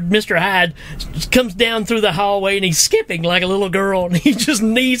 Jekyll, or Mr. Hyde, comes down through the hallway, and he's skipping like a little girl. And he just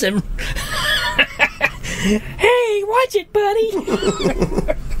knees him. Hey, watch it,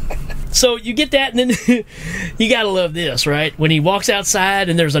 buddy. So you get that, and then you gotta love this, right? When he walks outside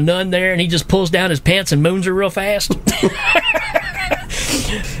and there's a nun there, and he just pulls down his pants and moons her real fast.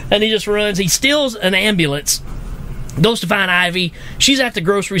 And he just runs. He steals an ambulance, goes to find Ivy. She's at the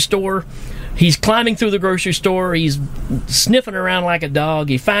grocery store. He's climbing through the grocery store. He's sniffing around like a dog.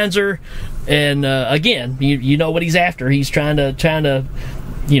 He finds her, and again, you know what he's after. He's trying to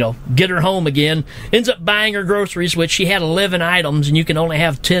get her home again. Ends up buying her groceries, which she had 11 items, and you can only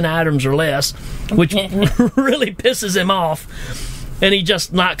have 10 items or less, which really pisses him off. And he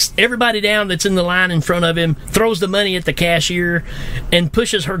just knocks everybody down that's in the line in front of him, throws the money at the cashier, and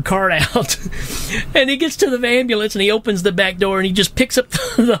pushes her cart out. And he gets to the ambulance, and he opens the back door, and he just picks up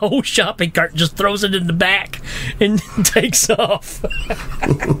the whole shopping cart and just throws it in the back and takes off.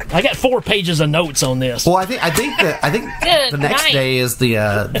 I got 4 pages of notes on this. Well, I think the next day is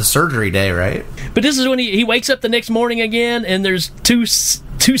the surgery day, right? But this is when he wakes up the next morning again, and there's two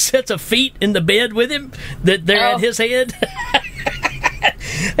sets of feet in the bed with him that they're at his head.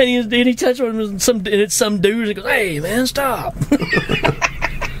 And he touches one with some dude and goes, "Hey, man, stop."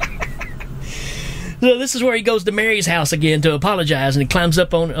 So this is where he goes to Mary's house again to apologize, and he climbs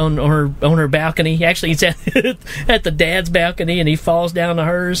up on her balcony. Actually, he's at the dad's balcony, and he falls down to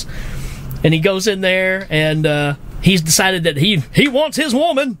hers. And he goes in there, and he's decided that he wants his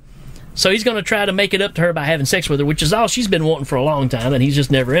woman. So he's going to try to make it up to her by having sex with her, which is all she's been wanting for a long time, and he's just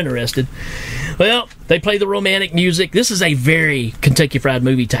never interested. Well, they play the romantic music. This is a very Kentucky Fried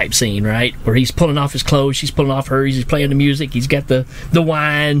Movie type scene, right? Where he's pulling off his clothes, she's pulling off hers, he's playing the music, he's got the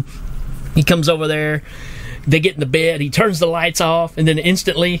wine. He comes over there, they get in the bed, he turns the lights off, and then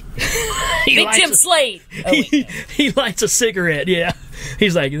instantly... Big Jim Slade! He lights a cigarette, yeah.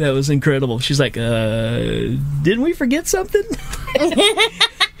 He's like, "That was incredible." She's like, didn't we forget something?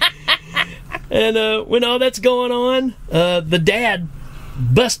 And when all that's going on, the dad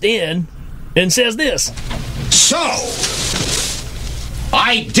busts in and says this. "So,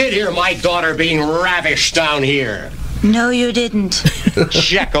 I did hear my daughter being ravished down here." No, you didn't.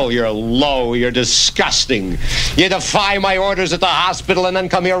 Jekyll, you're low, you're disgusting. You defy my orders at the hospital and then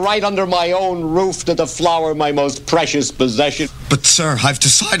come here right under my own roof to deflower my most precious possession. But, sir, I've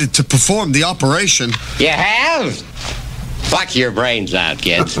decided to perform the operation. You have? Fuck your brains out,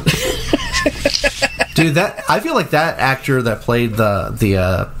 kids. Dude, I feel like that actor that played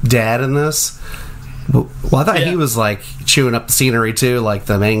the dad in this, well, I thought he was like chewing up the scenery too, like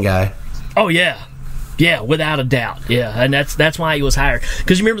the main guy. Oh yeah, without a doubt, yeah, and that's why he was hired.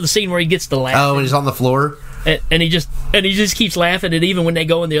 Because you remember the scene where he gets the laugh. Oh, when he's on the floor. And he just keeps laughing, and even when they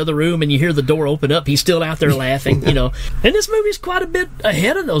go in the other room and you hear the door open up, he's still out there laughing, And this movie's quite a bit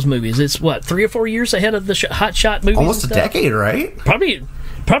ahead of those movies. It's 3 or 4 years ahead of the Hot Shot movies. Almost a decade, right?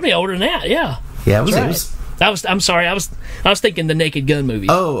 Probably older than that. Yeah. Yeah, it was. I'm sorry. I was thinking the Naked Gun movies.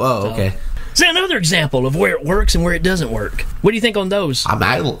 Oh, okay. So another example of where it works and where it doesn't work. What do you think on those?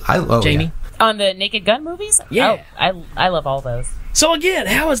 Jamie? Yeah. On the Naked Gun movies? Yeah. Oh, I love all those. So again,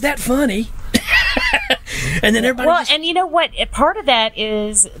 how is that funny? And then everybody. And you know what? Part of that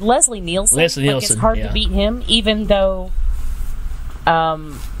is Leslie Nielsen. It's hard to beat him, even though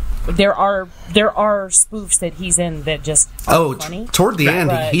there are spoofs that he's in that just are funny. Toward the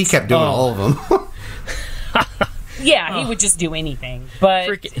end, he kept doing all of them. Yeah, he would just do anything.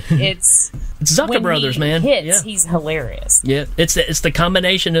 But it's Zucker Brothers, man. He's hilarious. Yeah, it's the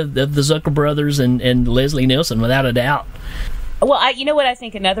combination of the Zucker Brothers and Leslie Nielsen, without a doubt. Well, you know what? I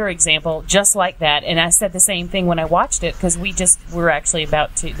think another example just like that, and I said the same thing when I watched it, because we're actually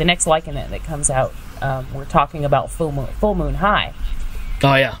about to, the next like in it that comes out, we're talking about Full Moon High.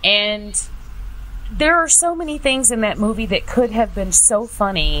 Oh, yeah. And there are so many things in that movie that could have been so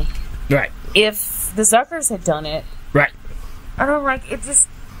funny. Right. If the Zuckers had done it. Right. I don't like it, just.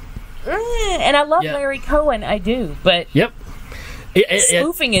 And I love Larry Cohen, I do, but. Yep.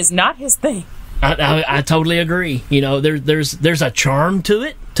 Spoofing is not his thing. I totally agree. There's a charm to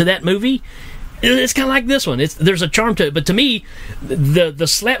it, to that movie. It's kind of like this one. There's a charm to it, but to me, the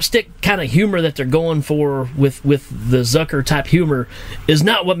slapstick kind of humor that they're going for with the Zucker type humor is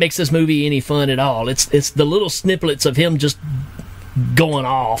not what makes this movie any fun at all. It's the little snippets of him just going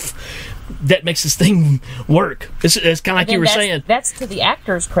off that makes this thing work. It's kind of like you were saying. That's to the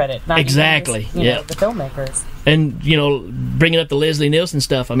actors' credit, not exactly. Even just, the filmmakers. And bringing up the Leslie Nielsen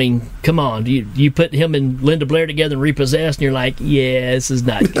stuff. I mean, come on, you put him and Linda Blair together and Repossessed, and you're like, yeah, this is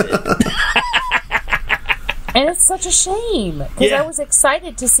not good. And it's such a shame, because I was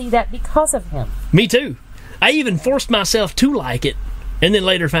excited to see that because of him. Me too. I even forced myself to like it, and then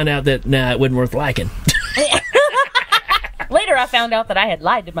later found out that it wasn't worth liking. Later, I found out that I had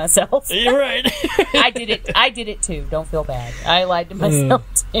lied to myself. You're right. I did it too. Don't feel bad. I lied to myself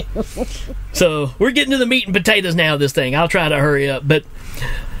too. So we're getting to the meat and potatoes now of this thing. I'll try to hurry up. But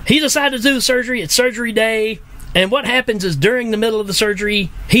he decided to do the surgery. It's surgery day. And what happens is during the middle of the surgery,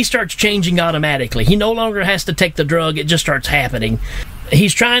 he starts changing automatically. He no longer has to take the drug. It just starts happening.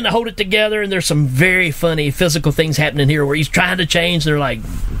 he's trying to hold it together, and there's some very funny physical things happening here where he's trying to change. They're like,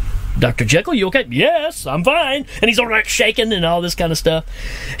 Dr. Jekyll, you okay? Yes, I'm fine. And he's all like shaking and all this kind of stuff.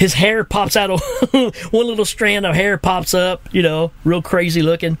 His hair pops out of one little strand of hair pops up, real crazy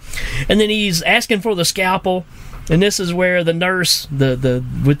looking. And then he's asking for the scalpel. And this is where the nurse, with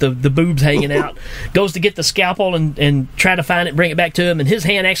the boobs hanging out, goes to get the scalpel and try to find it and bring it back to him. And his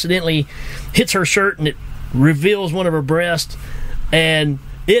hand accidentally hits her shirt and it reveals one of her breasts. And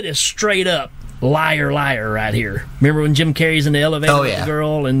it is straight up liar right here. Remember when Jim Carrey's in the elevator with the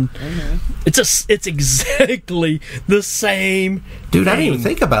girl, and it's exactly the same Dude, thing. I didn't even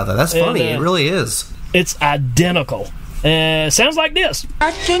think about that. That's funny. It really is. It's identical. Sounds like this.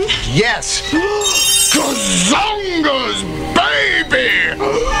 Nothing? Yes. Kazongas, baby!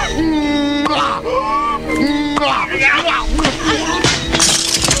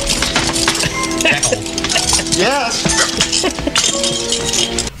 Yes.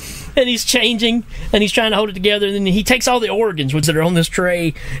 And he's changing, and he's trying to hold it together, and then he takes all the organs that are on this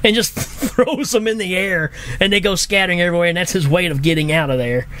tray and just throws them in the air, and they go scattering everywhere, and that's his way of getting out of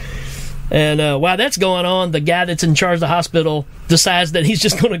there. And while that's going on, the guy that's in charge of the hospital decides that he's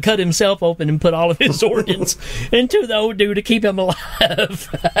just going to cut himself open and put all of his organs into the old dude to keep him alive.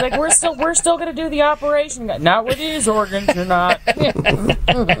 Like, we're still going to do the operation. Not with these organs, you're not.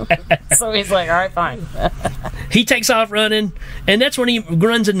 So he's like, all right, fine. He takes off running, and that's when he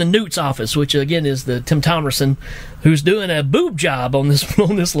runs into Newt's office, which again is the Tim Thomerson, who's doing a boob job on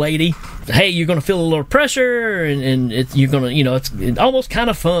this lady. Hey, you're going to feel a little pressure, and you're going to, it's almost kind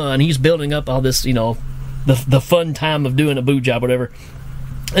of fun. He's building up all this, the fun time of doing a boob job, whatever.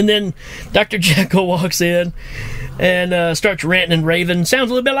 And then Dr. Jekyll walks in and starts ranting and raving. Sounds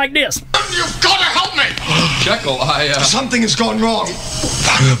a little bit like this. You've got to help me! Jekyll, Something has gone wrong.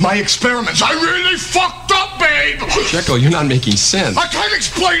 My experiments, I really fucked up, babe! Jekyll, you're not making sense. I can't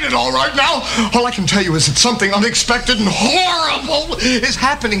explain it all right now. All I can tell you is that something unexpected and horrible is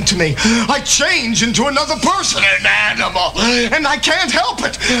happening to me. I change into another person, an animal, and I can't help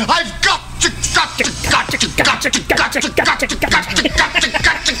it. I've got to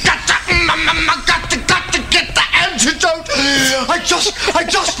get the antidote. I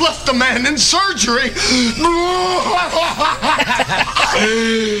just left the man in surgery.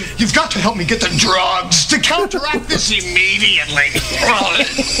 You've got to help me get the drugs to counteract this immediately.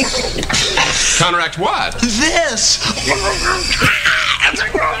 Counteract what? This.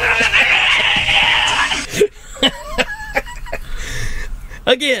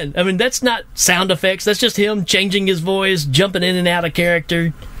 Again, I mean, that's not sound effects. That's just him changing his voice, jumping in and out of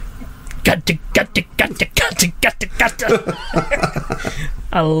character. Got to.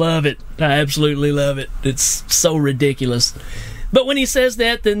 I love it. I absolutely love it. It's so ridiculous. But when he says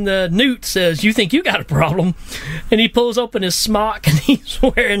that, then the Newt says, "You think you got a problem?" And he pulls open his smock, and he's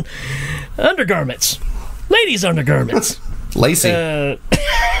wearing undergarments. Ladies' undergarments. Lacy.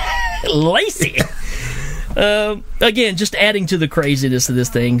 Lacy. Again, just adding to the craziness of this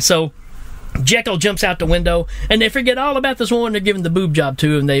thing. So Jekyll jumps out the window, and they forget all about this woman they're giving the boob job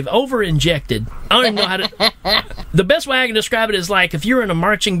to, and they've over-injected. I don't even know how to... The best way I can describe it is like if you're in a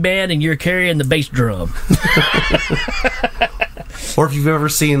marching band and you're carrying the bass drum. Or if you've ever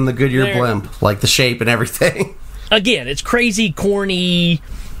seen the Goodyear blimp, like the shape and everything. Again, it's crazy, corny,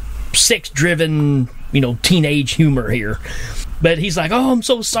 sex-driven, teenage humor here. But he's like, "Oh, I'm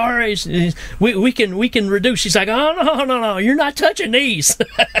so sorry. We can reduce." She's like, "Oh, no, you're not touching these."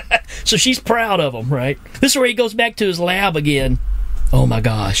 So she's proud of him, right? This is where he goes back to his lab again. Oh my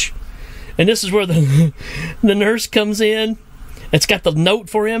gosh! And this is where the nurse comes in. It's got the note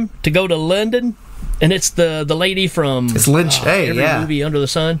for him to go to London, and it's the lady from it's Lynn Shay, every movie under the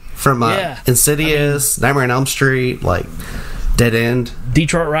sun from Insidious, Nightmare on Elm Street, like Dead End,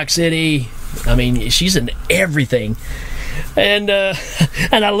 Detroit Rock City. I mean, she's in everything. And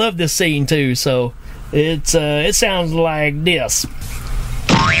I love this scene too. So it sounds like this.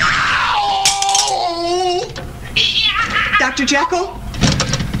 Dr. Jekyll?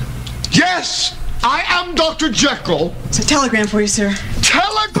 Yes, I am Dr. Jekyll. It's a telegram for you, sir.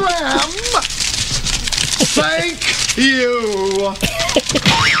 Telegram? Thank you.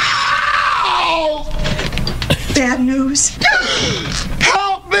 Bad news.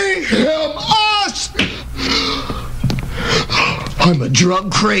 Help me, him, us. I'm a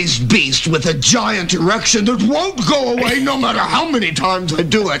drug-crazed beast with a giant erection that won't go away no matter how many times I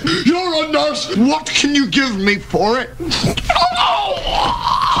do it. You're a nurse. What can you give me for it?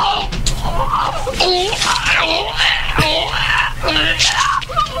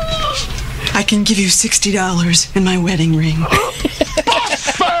 I can give you $60 and my wedding ring.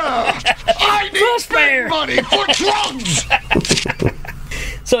 Bus fare! I need big money for drugs!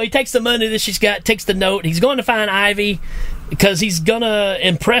 So he takes the money that she's got, takes the note. He's going to find Ivy because he's going to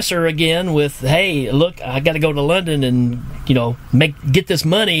impress her again with, hey, look, I got to go to London and, get this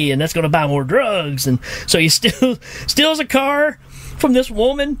money, and that's going to buy more drugs. And so he steals a car from this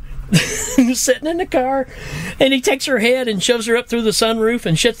woman who's sitting in the car, and he takes her head and shoves her up through the sunroof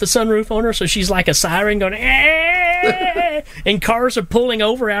and shuts the sunroof on her, so she's like a siren going, and cars are pulling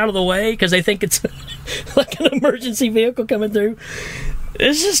over out of the way because they think it's like an emergency vehicle coming through.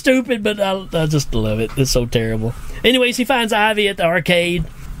 It's just stupid, but I just love it. It's so terrible. Anyways, he finds Ivy at the arcade,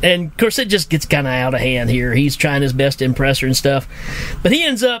 and of course it just gets kind of out of hand here. He's trying his best to impress her and stuff, but he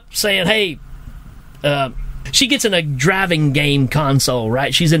ends up saying, hey, she gets in a driving game console,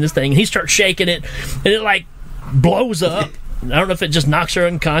 right? She's in this thing, and he starts shaking it, and it, like, blows up. I don't know if it just knocks her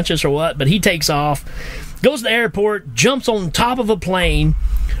unconscious or what, but he takes off, goes to the airport, jumps on top of a plane,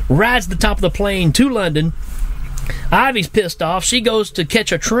 rides the top of the plane to London. Ivy's pissed off. She goes to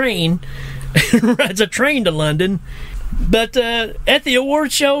catch a train, rides a train to London. But at the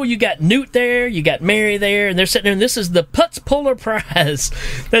award show, you got Newt there, you got Mary there, and they're sitting there, and this is the Putz Puller Prize.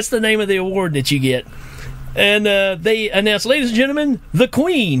 That's the name of the award that you get. And they announce, ladies and gentlemen, the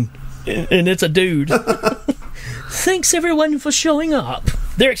Queen. And it's a dude. Thanks, everyone, for showing up.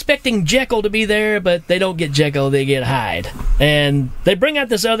 They're expecting Jekyll to be there, but they don't get Jekyll, they get Hyde. And they bring out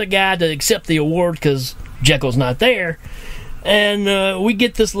this other guy to accept the award because Jekyll's not there. And we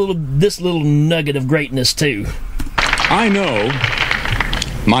get this little nugget of greatness, too. I know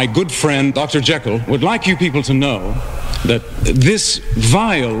my good friend, Dr. Jekyll, would like you people to know that this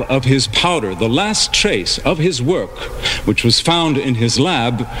vial of his powder, the last trace of his work, which was found in his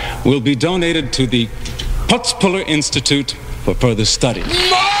lab, will be donated to the Putz Puller Institute for further study.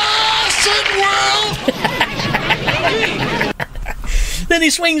 Then he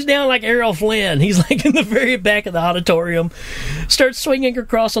swings down like Errol Flynn. He's like in the very back of the auditorium, starts swinging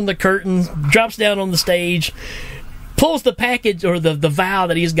across on the curtains, drops down on the stage, pulls the package or the vial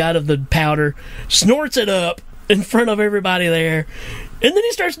that he's got of the powder, snorts it up in front of everybody there, and then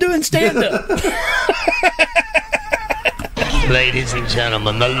he starts doing stand-up. Ladies and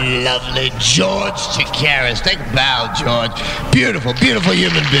gentlemen, the lovely George Chakiris. Take a bow, George. Beautiful, beautiful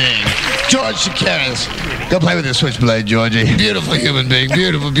human being. George Chakiris. Go play with your switchblade, Georgie. Beautiful human being.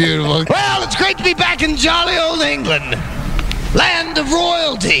 Beautiful, beautiful. Well, it's great to be back in jolly old England. Land of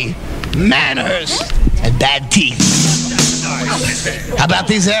royalty, manners, and bad teeth. How about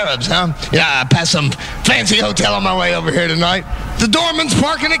these Arabs, huh? Yeah, I passed some fancy hotel on my way over here tonight. The doorman's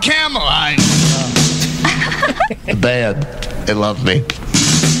parking a camel. The band, they love me.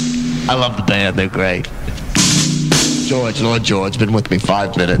 I love the band, they're great. George, Lord George, been with me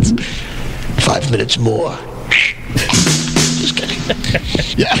 5 minutes. 5 minutes more. Just kidding.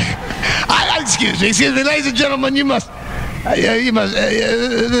 Yeah. Excuse me, ladies and gentlemen, you must... you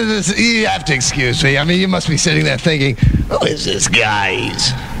have to excuse me. I mean, you must be sitting there thinking, who is this guy?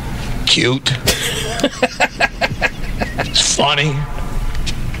 He's cute. It's funny.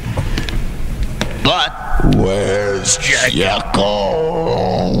 But where's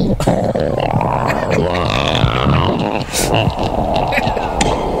Jekyll?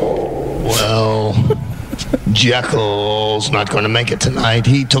 Well, Jekyll's not going to make it tonight.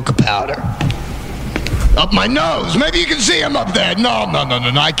 He took a powder. Up my nose. Maybe you can see him up there. No.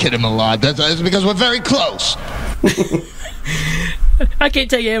 I kid him a lot. That's because we're very close. I can't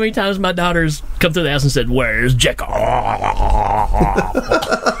tell you how many times my daughters come to the house and said, "Where's Jekyll?"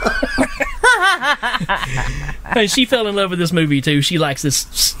 Hey, she fell in love with this movie too. She likes this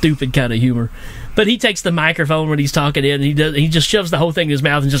stupid kind of humor. But he takes the microphone when he's talking in, and he just shoves the whole thing in his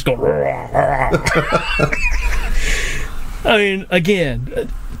mouth and just goes. I mean, again,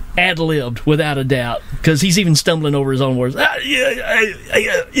 ad-libbed without a doubt, because he's even stumbling over his own words.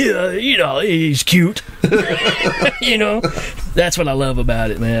 He's cute. That's what I love about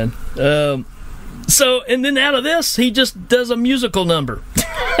it, man. So, and then out of this, he just does a musical number.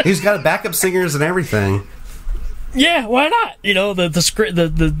 He's got backup singers and everything. Yeah, why not?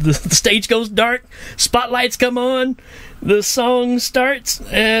 The stage goes dark, spotlights come on, the song starts,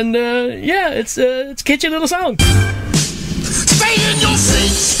 and it's a catchy little song. Stay in your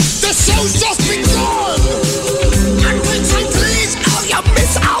seats, the show's just begun. And when I please, oh, you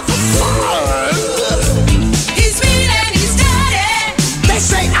miss out the fun. He's mean and he's dirty. They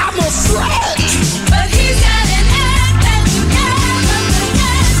say I'm a threat, but he's got an act that you never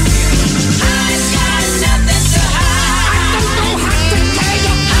forget. I've got nothing to hide. I don't know how to tell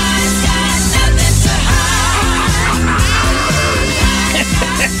you. I've got nothing to hide.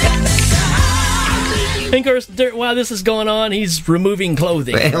 I've got nothing to hide. And of course, while this is going on, he's removing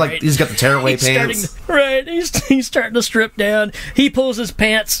clothing. Like right? he's got the tearaway pants. He's starting to strip down. He pulls his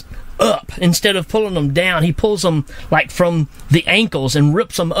pants up instead of pulling them down. He pulls them like from the ankles and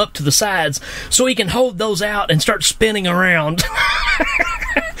rips them up to the sides so he can hold those out and start spinning around.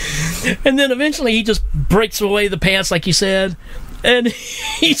 And then eventually he just breaks away the pants, like you said, and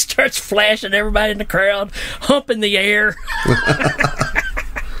he starts flashing everybody in the crowd, humping the air.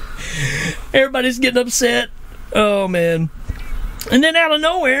 Everybody's getting upset. Oh man. And then out of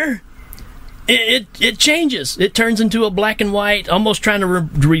nowhere, it changes. It turns into a black and white, almost trying to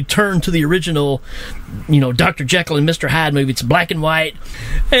return to the original, Dr. Jekyll and Mr. Hyde movie. It's black and white.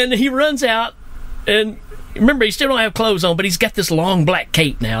 And he runs out, and remember, he still don't have clothes on, but he's got this long black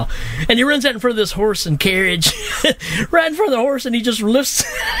cape now. And he runs out in front of this horse and carriage, right in front of the horse, and he just lifts,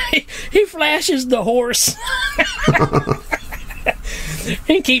 he flashes the horse.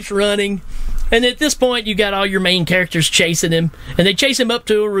 He keeps running. And at this point, you got all your main characters chasing him, and they chase him up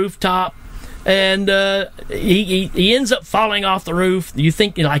to a rooftop. And he ends up falling off the roof. You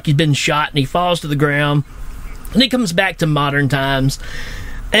think like he's been shot, and he falls to the ground. And he comes back to modern times.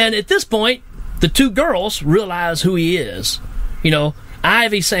 And at this point, the two girls realize who he is.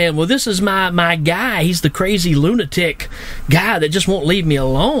 Ivy saying, well, this is my guy. He's the crazy lunatic guy that just won't leave me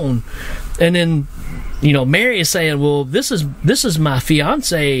alone. And then, Mary is saying, well, this is my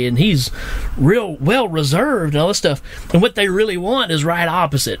fiance, and he's real well reserved and all this stuff. And what they really want is right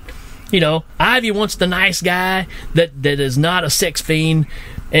opposite. Ivy wants the nice guy that is not a sex fiend,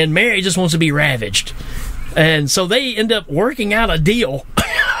 and Mary just wants to be ravaged. And so they end up working out a deal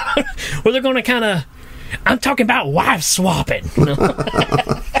where they're going to I'm talking about wife swapping.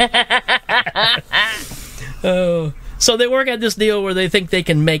 So they work out this deal where they think they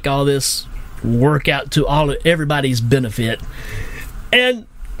can make all this work out to everybody's benefit. And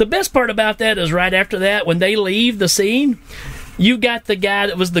the best part about that is right after that, when they leave the scene, you got the guy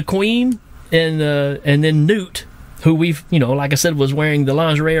that was the queen, and then Newt, who we've, like I said, was wearing the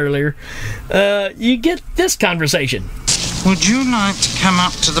lingerie earlier. You get this conversation. Would you like to come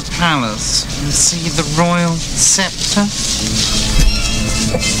up to the palace and see the royal scepter?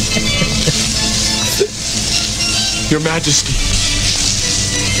 Your Majesty.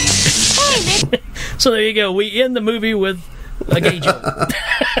 So there you go. We end the movie with a gay joke.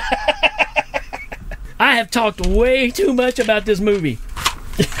 I have talked way too much about this movie.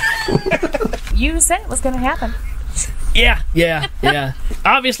 You said it was going to happen. Yeah.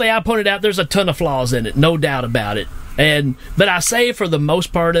 Obviously, I pointed out there's a ton of flaws in it, no doubt about it. But I say for the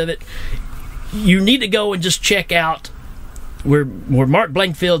most part of it, you need to go and just check out where Mark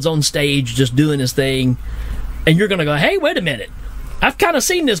Blankfield's on stage just doing his thing, and you're going to go, hey, wait a minute. I've kind of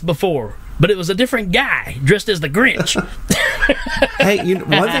seen this before, but it was a different guy dressed as the Grinch. Hey,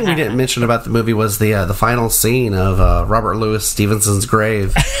 one thing we didn't mention about the movie was the final scene of Robert Louis Stevenson's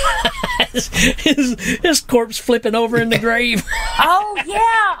grave. his corpse flipping over in the grave. Oh,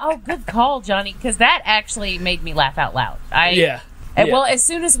 yeah. Oh, good call, Johnny, because that actually made me laugh out loud. Well, as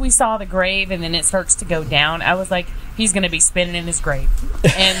soon as we saw the grave and then it starts to go down, I was like, he's going to be spinning in his grave.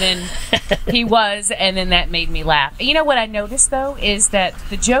 And then he was, and then that made me laugh. You know what I noticed, though, is that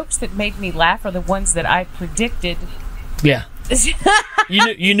the jokes that made me laugh are the ones that I predicted. Yeah.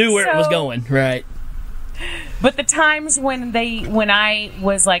 You knew where it was going, right? But the times when I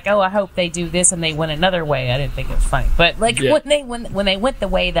was like, oh, I hope they do this, and they went another way, I didn't think it was funny. But when they went the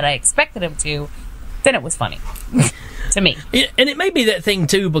way that I expected them to, then it was funny to me. And it may be that thing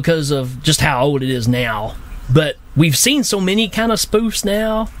too because of just how old it is now. But we've seen so many kind of spoofs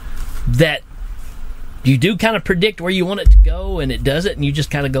now that you do kind of predict where you want it to go, and it does it, and you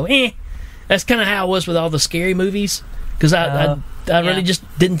just kind of go, eh. That's kind of how it was with all the scary movies. Because I really just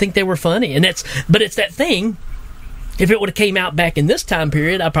didn't think they were funny. But it's that thing. If it would have came out back in this time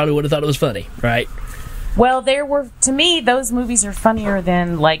period, I probably would have thought it was funny, right? Well, to me, those movies are funnier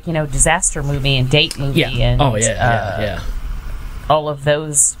than, like, Disaster Movie and Date Movie and all of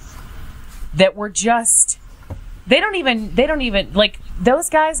those that were just. They don't even like, those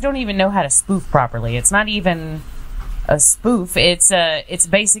guys don't even know how to spoof properly. It's not even a spoof. It's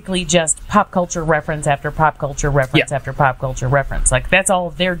basically just pop culture reference after pop culture reference after pop culture reference. Like, that's all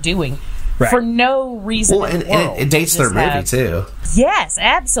they're doing for no reason. Well, and it dates their movie too. Yes,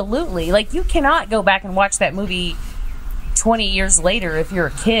 absolutely. Like, you cannot go back and watch that movie 20 years later if you're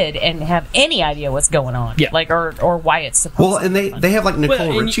a kid and have any idea what's going on. Yeah. Like, or why it's supposed to. Well, and they have like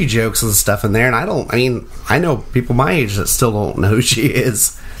Nicole Richie jokes and stuff in there, and I know people my age that still don't know who she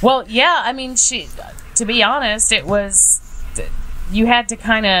is. Well, yeah, I mean, to be honest, you had to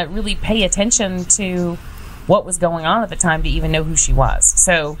kind of really pay attention to what was going on at the time to even know who she was.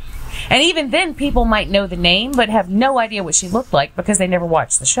 So, and even then, people might know the name but have no idea what she looked like because they never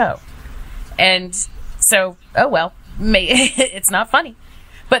watched the show. And so, oh well, it's not funny.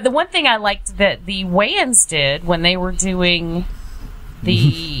 But the one thing I liked that the Wayans did when they were doing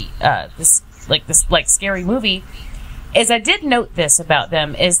the this scary movie is, I did note this about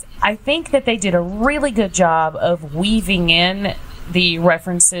them, is I think that they did a really good job of weaving in the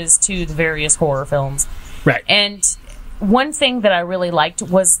references to the various horror films. Right. And one thing that I really liked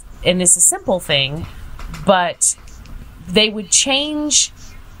was, and this is a simple thing, but they would change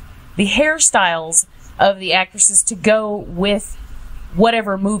the hairstyles of the actresses to go with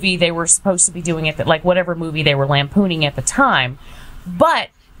whatever movie they were supposed to be doing at like whatever movie they were lampooning at the time, but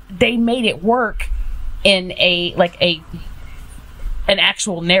they made it work in an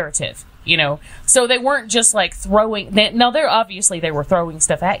actual narrative, you know. So they weren't just like throwing. Now they're obviously they were throwing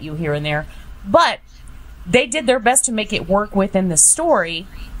stuff at you here and there, but they did their best to make it work within the story,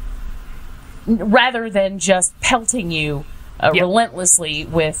 rather than just pelting you relentlessly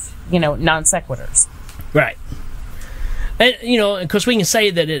with non sequiturs. Right. And, of course, we can say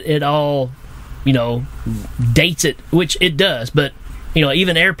that it all, dates it, which it does, but,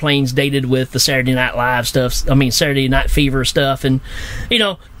 even Airplane's dated with the Saturday Night Live stuff, Saturday Night Fever stuff, and,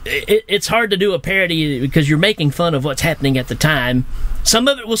 it's hard to do a parody because you're making fun of what's happening at the time. Some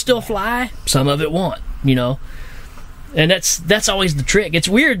of it will still fly, some of it won't, And that's always the trick. It's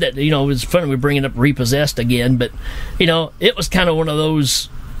weird that, it's funny we're bringing up Repossessed again, but, it was kind of one of those,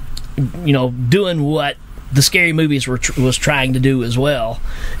 doing what the scary movies was trying to do as well,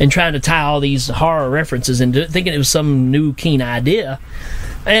 and trying to tie all these horror references into it, thinking it was some new keen idea.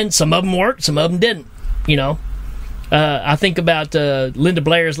 And some of them worked, some of them didn't, I think about Linda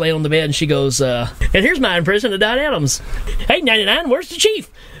Blair's laying on the bed and she goes, and here's my impression of Don Adams. Hey, 99, where's the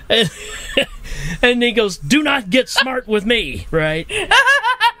chief? And he goes, do not get smart with me, right?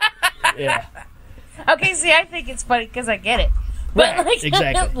 Yeah. Okay, see, I think it's funny because I get it. But right,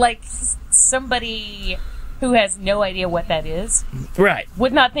 exactly. Like somebody who has no idea what that is, right,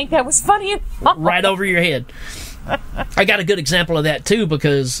 would not think that was funny at all. Right over your head. I got a good example of that too,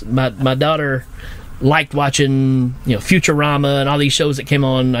 because my daughter liked watching Futurama and all these shows that came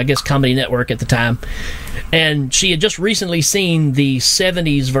on, I guess, Comedy Network at the time, and she had just recently seen the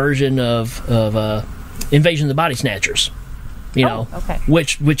 70s version of Invasion of the Body Snatchers, okay.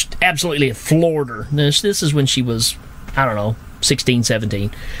 which absolutely floored her. This is when she was, I don't know, 16, 17.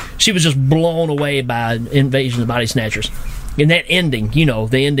 She was just blown away by Invasion of the Body Snatchers. And that ending,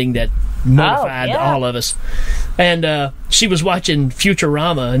 the ending that mortified all of us. And she was watching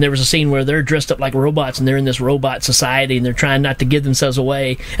Futurama, and there was a scene where they're dressed up like robots, and they're in this robot society, and they're trying not to give themselves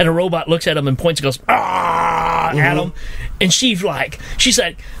away. And a robot looks at them and points and goes, "Ah!" at them. And she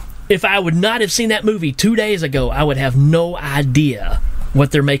said, if I would not have seen that movie 2 days ago, I would have no idea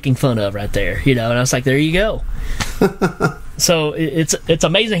what they're making fun of right there. And I was like, there you go. So it's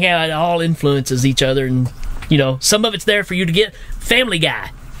amazing how it all influences each other, and some of it's there for you to get. Family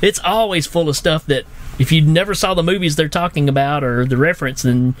Guy, it's always full of stuff that if you never saw the movies they're talking about or the reference,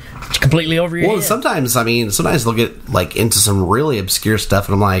 then it's completely over your head. Sometimes they'll get like into some really obscure stuff,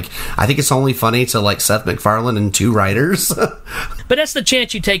 and I'm like, I think it's only funny to like Seth MacFarlane and two writers. But that's the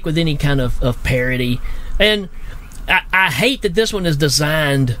chance you take with any kind of parody, and I hate that this one is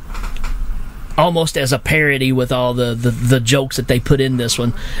designed almost as a parody with all the jokes that they put in this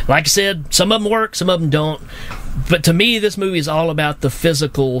one. Like I said, some of them work, some of them don't. But to me, this movie is all about the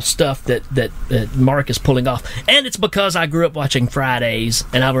physical stuff that Mark is pulling off. And it's because I grew up watching Fridays,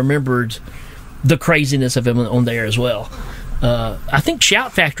 and I remembered the craziness of him on there as well. I think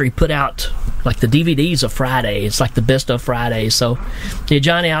Shout Factory put out like the DVDs of Friday. It's like the best of Fridays. So, yeah,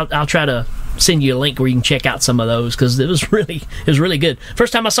 Johnny, I'll try to send you a link where you can check out some of those, because it was really good.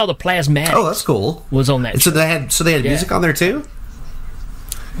 First time I saw the Plasmatics. Oh, that's cool. Was on that. So they had music on there too.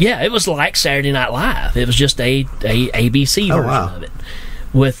 Yeah, it was like Saturday Night Live. It was just a ABC version of it,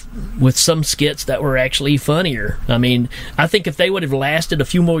 with some skits that were actually funnier. I mean, I think if they would have lasted a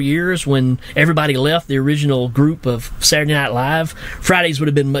few more years when everybody left the original group of Saturday Night Live, Fridays would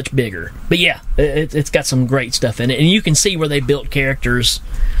have been much bigger. But yeah, it's got some great stuff in it, and you can see where they built characters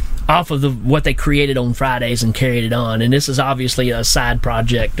off of what they created on Fridays and carried it on. And this is obviously a side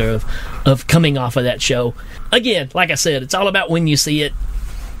project of coming off of that show. Again, like I said, it's all about when you see it.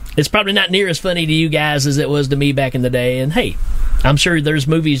 It's probably not near as funny to you guys as it was to me back in the day. And hey, I'm sure there's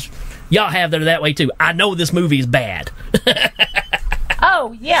movies y'all have that are that way too. I know this movie's bad.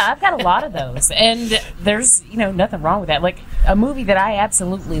 Oh, yeah, I've got a lot of those. And there's, nothing wrong with that. Like, a movie that I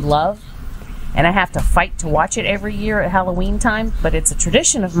absolutely love, and I have to fight to watch it every year at Halloween time, but it's a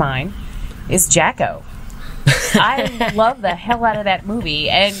tradition of mine, is Jacko. I love the hell out of that movie,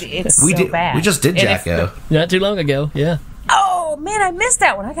 and it's bad. We just did Jacko not too long ago. Yeah. Oh man, I missed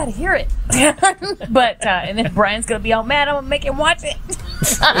that one. I got to hear it. But and then Brian's gonna be all mad. I'm gonna make him watch it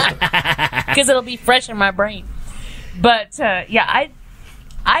because it'll be fresh in my brain. But yeah,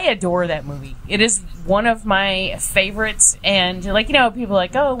 I adore that movie. It is one of my favorites. And like, you know, people are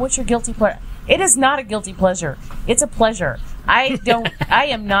like, oh, what's your guilty pleasure? It is not a guilty pleasure. It's a pleasure. I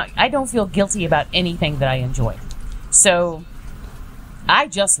don't feel guilty about anything that I enjoy. So I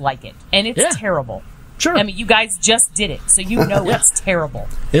just like it. And it's terrible. Sure. I mean, you guys just did it, so you know it's terrible.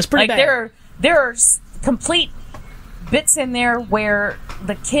 It's pretty bad. There are complete bits in there where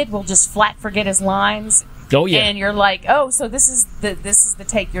the kid will just flat forget his lines. Oh yeah. And you're like, oh, so this is the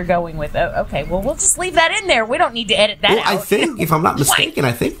take you're going with. Oh, okay, well, we'll just leave that in there. We don't need to edit that out. I think, if I'm not mistaken,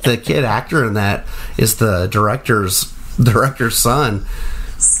 I think the kid actor in that is the director's son.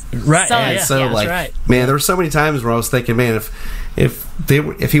 Right. And yeah, so, yeah, like, that's right. man, there were so many times where I was thinking, man,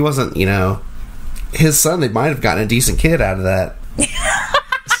 if he wasn't, you know, his son, they might have gotten a decent kid out of that.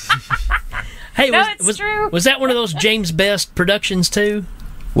 Hey, no, it's true. Was that one of those James Best productions too?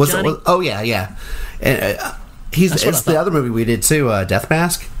 Oh yeah. And it's the other movie we did too, Death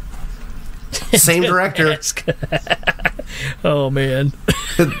Mask. Same director. Oh man.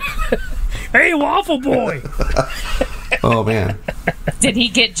 Hey, Waffle Boy. Oh man. Did he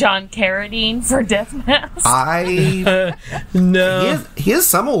get John Carradine for Death Mask? No. He is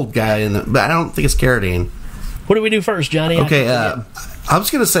some old guy in the, but I don't think it's Carradine. What do we do first, Johnny? Okay, I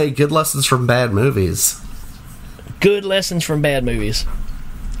was going to say good lessons from bad movies. Good lessons from bad movies.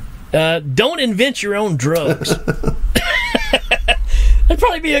 Don't invent your own drugs. That'd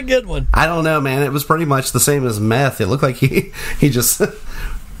probably be a good one. I don't know, man. It was pretty much the same as meth. It looked like he just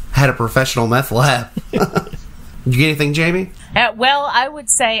had a professional meth lab. Did you get anything, Jamie? Well, I would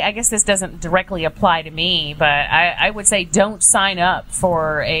say, I guess this doesn't directly apply to me, but I would say don't sign up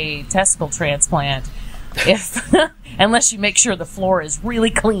for a testicle transplant unless you make sure the floor is really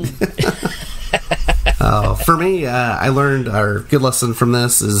clean. For me, I learned our good lesson from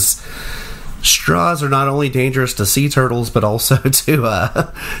this is straws are not only dangerous to sea turtles, but also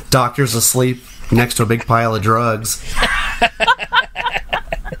to doctors asleep next to a big pile of drugs.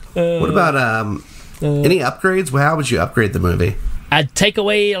 What about any upgrades? Well, how would you upgrade the movie? I'd take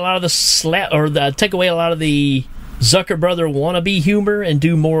away a lot of the I'd take away a lot of the Zucker brother wannabe humor and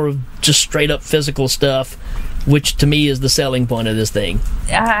do more of just straight up physical stuff, which to me is the selling point of this thing.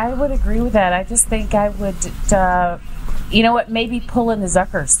 I would agree with that. I just think I would, you know what, maybe pull in the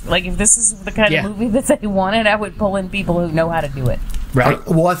Zuckers. Like, if this is the kind of movie that they wanted, I would pull in people who know how to do it. Right.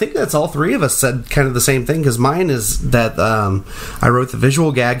 Well, I think that's all three of us said kind of the same thing, because mine is that I wrote the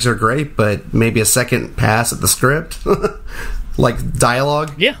visual gags are great, but maybe a second pass at the script, like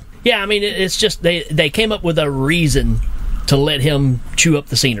dialogue. Yeah. Yeah, I mean, it's just they came up with a reason to let him chew up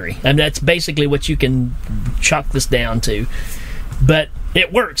the scenery. I mean, that's basically what you can chalk this down to. But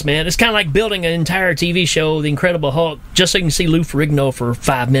it works, man. It's kind of like building an entire TV show, The Incredible Hulk, just so you can see Lou Ferrigno for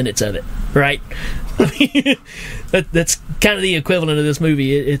 5 minutes of it, right? That's kind of the equivalent of this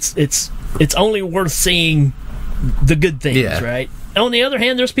movie. It's only worth seeing the good things, right? On the other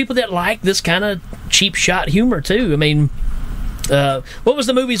hand, there's people that like this kind of cheap shot humor too. I mean, what was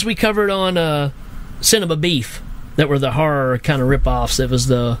the movies we covered on Cinema Beef that were the horror kind of rip-offs? It was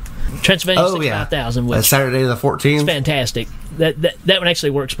the Transylvania 65000. Which Saturday the 14th. It's fantastic. That one actually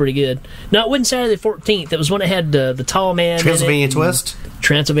works pretty good. No, it wasn't Saturday the 14th. It was one that had the tall man. Transylvania Twist.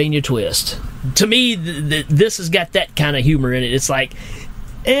 Transylvania Twist. To me, this has got that kind of humor in it. It's like,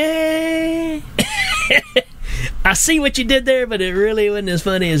 I see what you did there, but it really wasn't as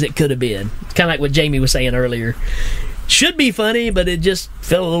funny as it could have been. It's kind of like what Jamie was saying earlier. Should be funny, but it just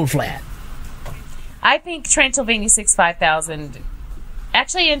fell a little flat. I think Transylvania 65000,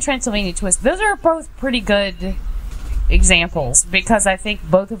 actually, and Transylvania Twist, those are both pretty good examples, because I think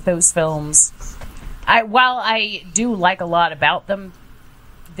both of those films, while I do like a lot about them,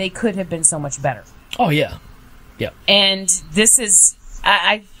 they could have been so much better. Oh, yeah. Yeah. And this is,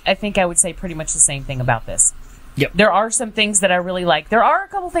 I think I would say pretty much the same thing about this. Yep. There are some things that I really like. There are a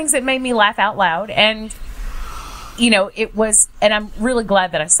couple things that made me laugh out loud, and you know, it was, and I'm really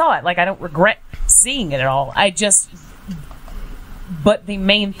glad that I saw it. Like, I don't regret seeing it at all. But the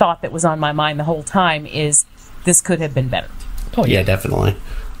main thought that was on my mind the whole time is this could have been better. Oh, yeah, definitely.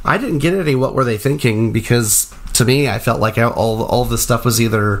 I didn't get any what were they thinking, because to me, I felt like all this stuff was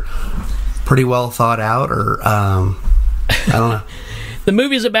either pretty well thought out or, I don't know. The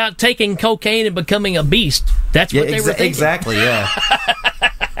movie's about taking cocaine and becoming a beast. That's what they were thinking. Exactly, yeah.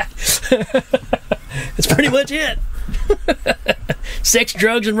 That's pretty much it. Sex,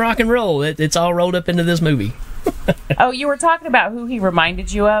 drugs, and rock and roll. It's all rolled up into this movie. Oh, you were talking about who he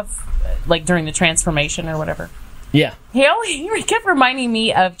reminded you of, like during the transformation or whatever. Yeah. He kept reminding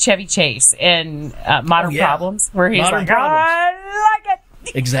me of Chevy Chase in Modern Problems, where he's Modern like, Problems. I like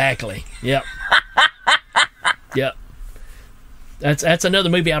it. Exactly. Yep. Yep. That's another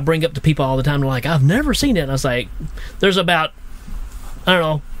movie I bring up to people all the time. They're like, I've never seen it. And I was like, there's about, I don't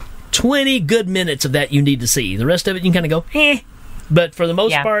know, 20 good minutes of that you need to see. The rest of it, you can kind of go, eh. But for the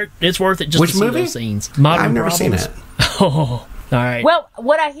most part, it's worth it just Which to see movie? those scenes. Modern I've never Problems. seen it. Oh, all right. Well,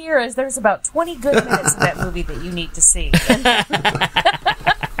 what I hear is there's about 20 good minutes of that movie that you need to see.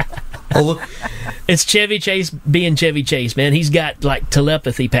 Oh, look. It's Chevy Chase being Chevy Chase, man. He's got, like,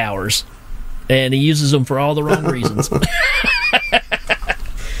 telepathy powers, and he uses them for all the wrong reasons.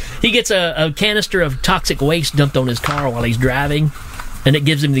 He gets a canister of toxic waste dumped on his car while he's driving, and it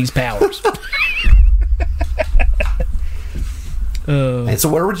gives him these powers. And so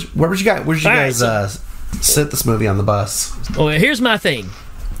where'd you guys sit this movie on the bus? Oh, here's my thing.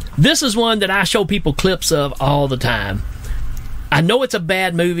 This is one that I show people clips of all the time. I know it's a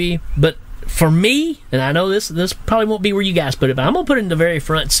bad movie, but for me, and I know this probably won't be where you guys put it, but I'm gonna put it in the very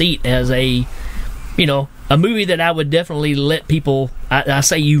front seat as a movie that I would definitely let people. I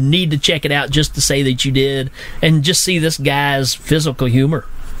say you need to check it out just to say that you did, and just see this guy's physical humor.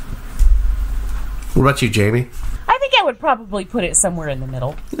 What about you, Jamie? I think I would probably put it somewhere in the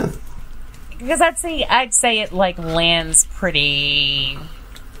middle. Yeah. Because I'd say it like lands pretty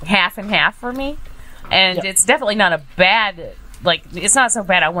half and half for me. And it's definitely not a bad, like, it's not so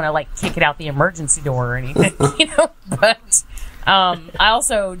bad I want to, like, kick it out the emergency door or anything, But I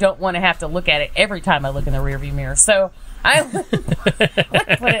also don't want to have to look at it every time I look in the rearview mirror. So I would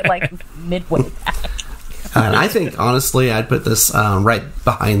put it, like, midway back. And I think, honestly, I'd put this right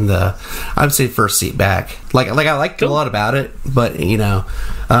behind I would say first seat back. Like I liked a lot about it, but, and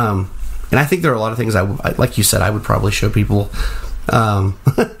I think there are a lot of things like you said, I would probably show people.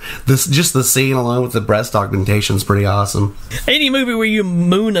 Just the scene alone with the breast augmentation is pretty awesome. Any movie where you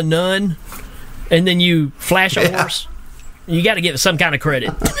moon a nun and then you flash a horse, you got to give it some kind of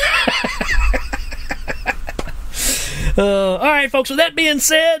credit. All right, folks, with that being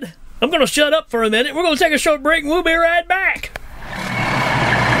said, I'm going to shut up for a minute. We're going to take a short break, and we'll be right back.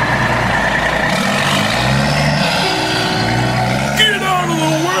 Get out of the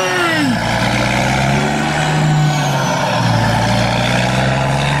way!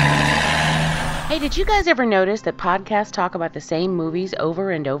 Hey, did you guys ever notice that podcasts talk about the same movies over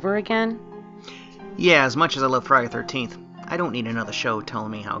and over again? Yeah, as much as I love Friday the 13th, I don't need another show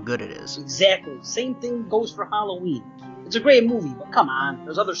telling me how good it is. Exactly. Same thing goes for Halloween. It's a great movie, but come on,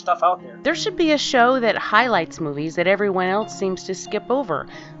 there's other stuff out there. There should be a show that highlights movies that everyone else seems to skip over.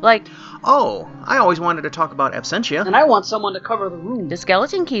 Like, oh, I always wanted to talk about Absentia. And I want someone to cover the room. The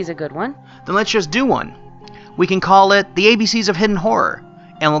Skeleton Key's a good one. Then let's just do one. We can call it The ABCs of Hidden Horror,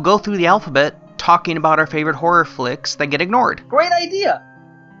 and we'll go through the alphabet talking about our favorite horror flicks that get ignored. Great idea!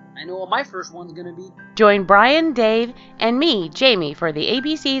 I know what my first one's gonna be. Join Brian, Dave, and me, Jamie, for the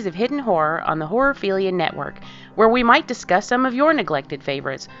ABCs of Hidden Horror on the Horrorphilia Network, where we might discuss some of your neglected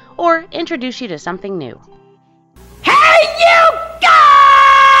favorites, or introduce you to something new. Hey, you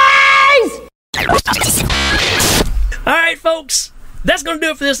guys! All right, folks, that's going to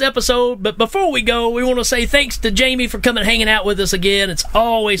do it for this episode. But before we go, we want to say thanks to Jamie for coming and hanging out with us again. It's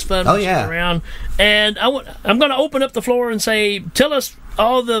always fun to sit around. And I'm going to open up the floor and say, tell us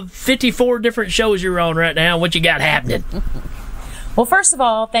all the 54 different shows you're on right now and what you got happening. Well, first of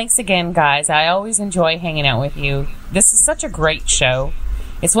all, thanks again, guys. I always enjoy hanging out with you. This is such a great show.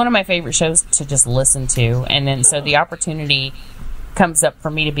 It's one of my favorite shows to just listen to. And then so the opportunity comes up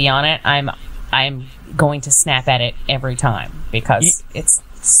for me to be on it. I'm going to snap at it every time because it's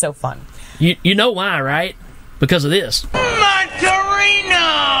so fun. You know why, right? Because of this. Monterino!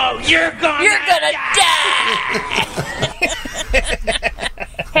 You're gonna die!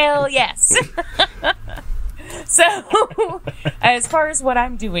 Hell yes. So, as far as what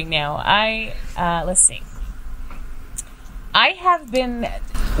I'm doing now, let's see. I have been,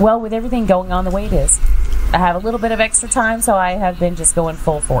 with everything going on the way it is, I have a little bit of extra time, so I have been just going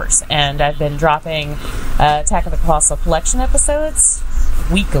full force. And I've been dropping Attack of the Colossal Collection episodes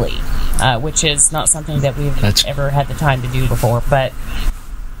weekly, which is not something that we've ever had the time to do before.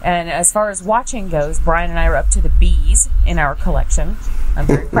 And as far as watching goes, Brian and I are up to the B's in our collection. I'm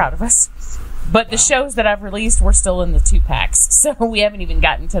very proud of us. But the shows that I've released, we're still in the 2-packs. So we haven't even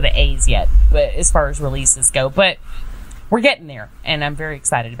gotten to the A's yet, but as far as releases go. But we're getting there, and I'm very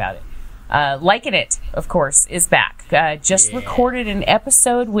excited about it. Liking It, of course, is back. Just recorded an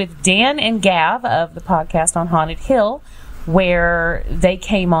episode with Dan and Gav of the podcast on Haunted Hill where they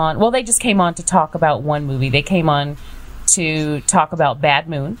came on. Well, they just came on to talk about one movie. They came on to talk about Bad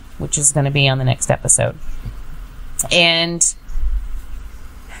Moon, which is going to be on the next episode. And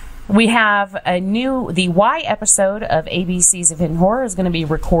we have the Y episode of ABCs of Hidden Horror is going to be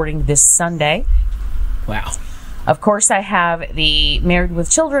recording this Sunday. Wow. Of course, I have the Married with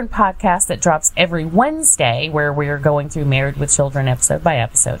Children podcast that drops every Wednesday, where we are going through Married with Children episode by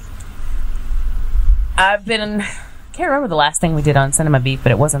episode. I can't remember the last thing we did on Cinema Beat,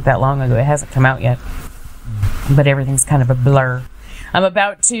 but it wasn't that long ago. It hasn't come out yet. But everything's kind of a blur. I'm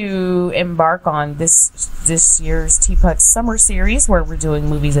about to embark on this year's Teapot Summer Series, where we're doing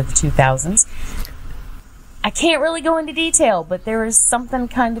movies of the 2000s. I can't really go into detail, but there is something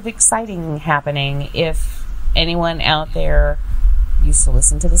kind of exciting happening if anyone out there used to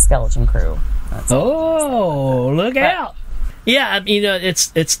listen to the Skeleton Crew. Look out. Yeah,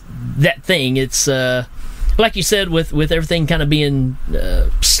 it's that thing. It's like you said, with everything kind of being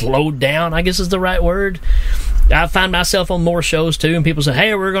slowed down, I guess is the right word. I find myself on more shows too, and people say,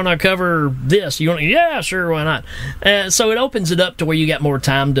 "Hey, we're going to cover this." Yeah, sure, why not? So it opens it up to where you got more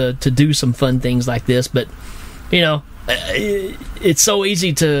time to do some fun things like this. But it's so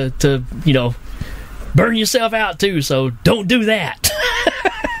easy to burn yourself out too. So don't do that.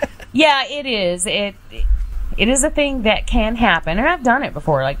 Yeah, it is. It is a thing that can happen, and I've done it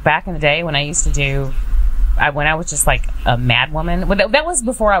before. Like back in the day when I used to do. When I was just like a mad woman. Well, that was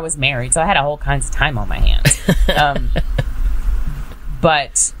before I was married, so I had a whole kinds of time on my hands.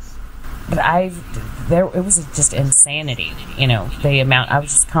 But it was just insanity. The amount I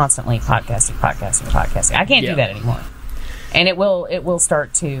was just constantly podcasting. I can't do that anymore, and it will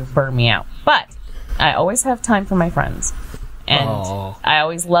start to burn me out. But I always have time for my friends, and I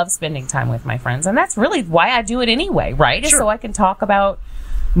always love spending time with my friends, and that's really why I do it anyway, right? Sure. Is so I can talk about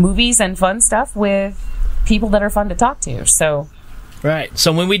movies and fun stuff with people that are fun to talk to. So right.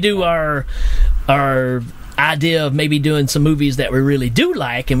 So when we do our idea of maybe doing some movies that we really do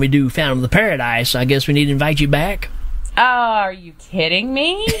like, and we do Phantom of the Paradise, I guess we need to invite you back. Oh, are you kidding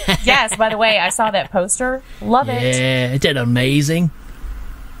me? Yes, by the way, I saw that poster. Love it. Yeah, it did amazing.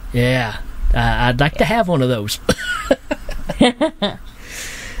 Yeah. I'd like to have one of those.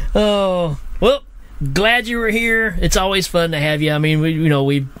 Oh, well, glad you were here. It's always fun to have you. I mean,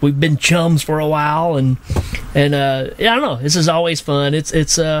 we've been chums for a while, and I don't know. This is always fun.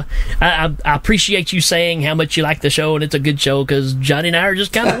 I appreciate you saying how much you like the show, and it's a good show, because Johnny and I are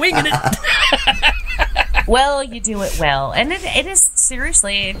just kind of winging it. Well, you do it well, and it is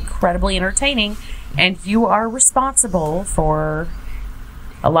seriously incredibly entertaining, and you are responsible for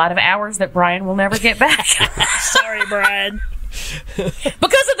a lot of hours that Brian will never get back. Sorry, Brian.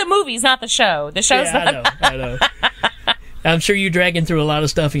 Because of the movies, not the show. The show's not. I know. I'm sure you're dragging through a lot of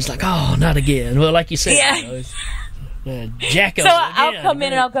stuff. He's like, "Oh, not again." Well, like you said, Jekyll. So I'll come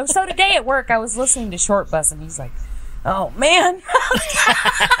in and I'll go. So today at work, I was listening to Short Bus, and he's like, "Oh man."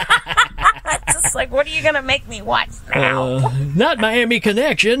 Just like, what are you gonna make me watch now? Not Miami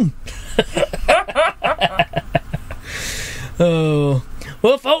Connection. Oh,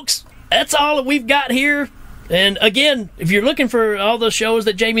 well, folks, that's all that we've got here. And again, if you're looking for all the shows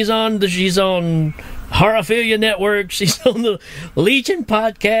that Jamie's on, she's on Horrorphilia Network, she's on the Legion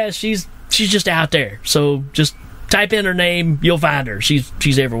podcast, she's just out there. So just type in her name, you'll find her.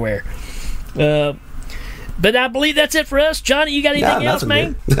 She's everywhere. But I believe that's it for us. Johnny, you got anything else,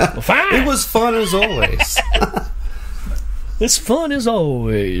 man? Well, fine. It was fun as always. It's fun as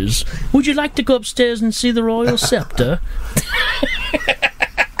always. Would you like to go upstairs and see the Royal Scepter?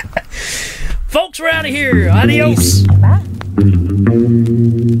 Folks, we're out of here. Adios. Bye.